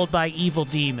controlled by evil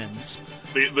demons.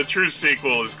 The true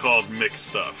sequel is called Mixed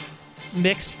Stuff.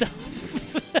 Mixed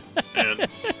Stuff. and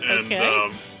okay.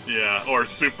 Yeah, or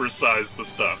supersize the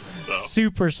stuff. So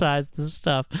supersize the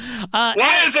stuff.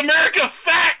 Why is America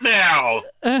fat now?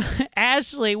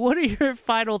 Ashley, what are your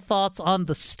final thoughts on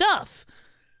the stuff?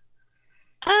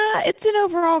 It's an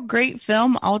overall great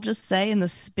film. I'll just say, in the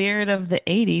spirit of the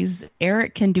 80s,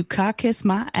 Eric can do cock kiss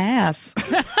my ass.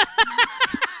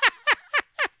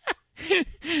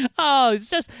 Oh, it's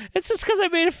just because I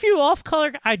made a few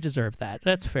off-color. I deserve that.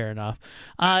 That's fair enough.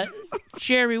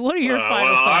 Jeremy, what are your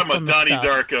final thoughts on the stuff? I'm a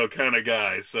Donnie Darko kind of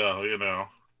guy, so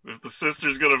if the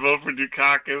sister's gonna vote for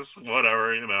Dukakis,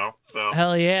 whatever, So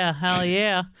hell yeah.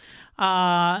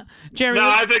 Jeremy, no,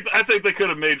 I think they could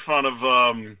have made fun of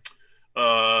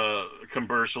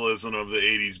commercialism of the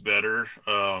 '80s better.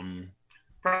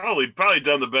 Probably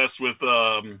done the best with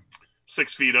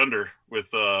 6 Feet Under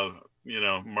with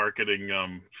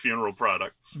marketing funeral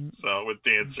products. So with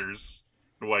dancers,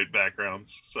 white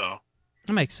backgrounds. So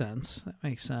that makes sense.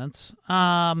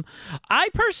 I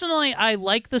personally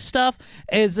like the stuff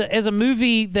as a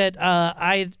movie that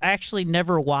I actually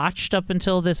never watched up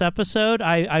until this episode.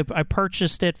 I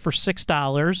purchased it for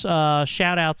 $6.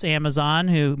 Shout outs Amazon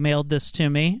who mailed this to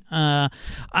me.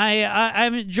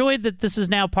 I've enjoyed that this is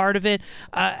now part of it.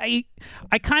 I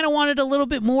kind of wanted a little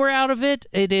bit more out of it.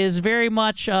 It is very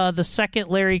much the second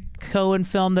Larry Cohen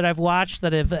film that I've watched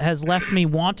that has left me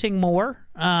wanting more.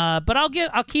 But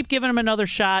I'll keep giving him another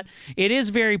shot. It is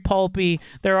very pulpy.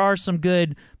 There are some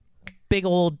good big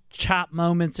old chop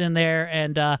moments in there,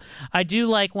 and I do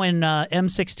like when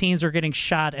M16s are getting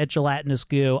shot at gelatinous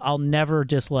goo. I'll never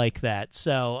dislike that.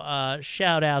 So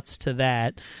shout outs to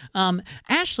that.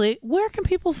 Ashley, where can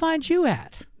people find you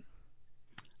at?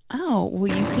 Oh, well,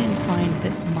 you can find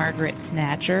this Margaret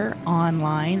Snatcher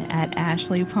online at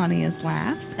Ashley Pontius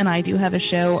Laughs. And I do have a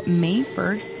show May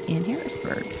 1st in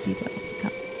Harrisburg. Details to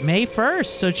come. May 1st,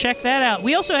 so check that out.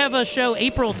 We also have a show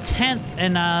April 10th,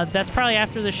 and that's probably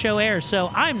after the show airs, so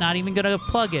I'm not even going to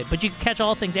plug it. But you can catch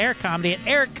all things Eric Comedy at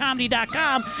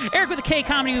ericcomedy.com. Eric with a K,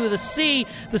 Comedy with a C.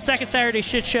 The Second Saturday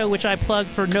Shit Show, which I plug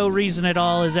for no reason at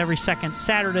all, is every second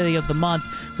Saturday of the month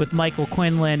with Michael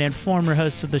Quinlan and former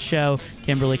host of the show,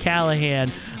 Kimberly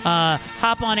Callahan.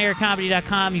 Hop on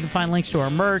ericcomedy.com. You can find links to our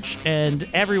merch and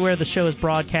everywhere the show is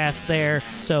broadcast there.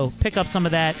 So pick up some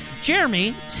of that.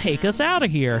 Jeremy, take us out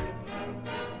of here.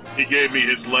 He gave me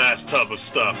his last tub of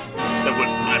stuff that wouldn't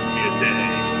last me a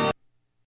day.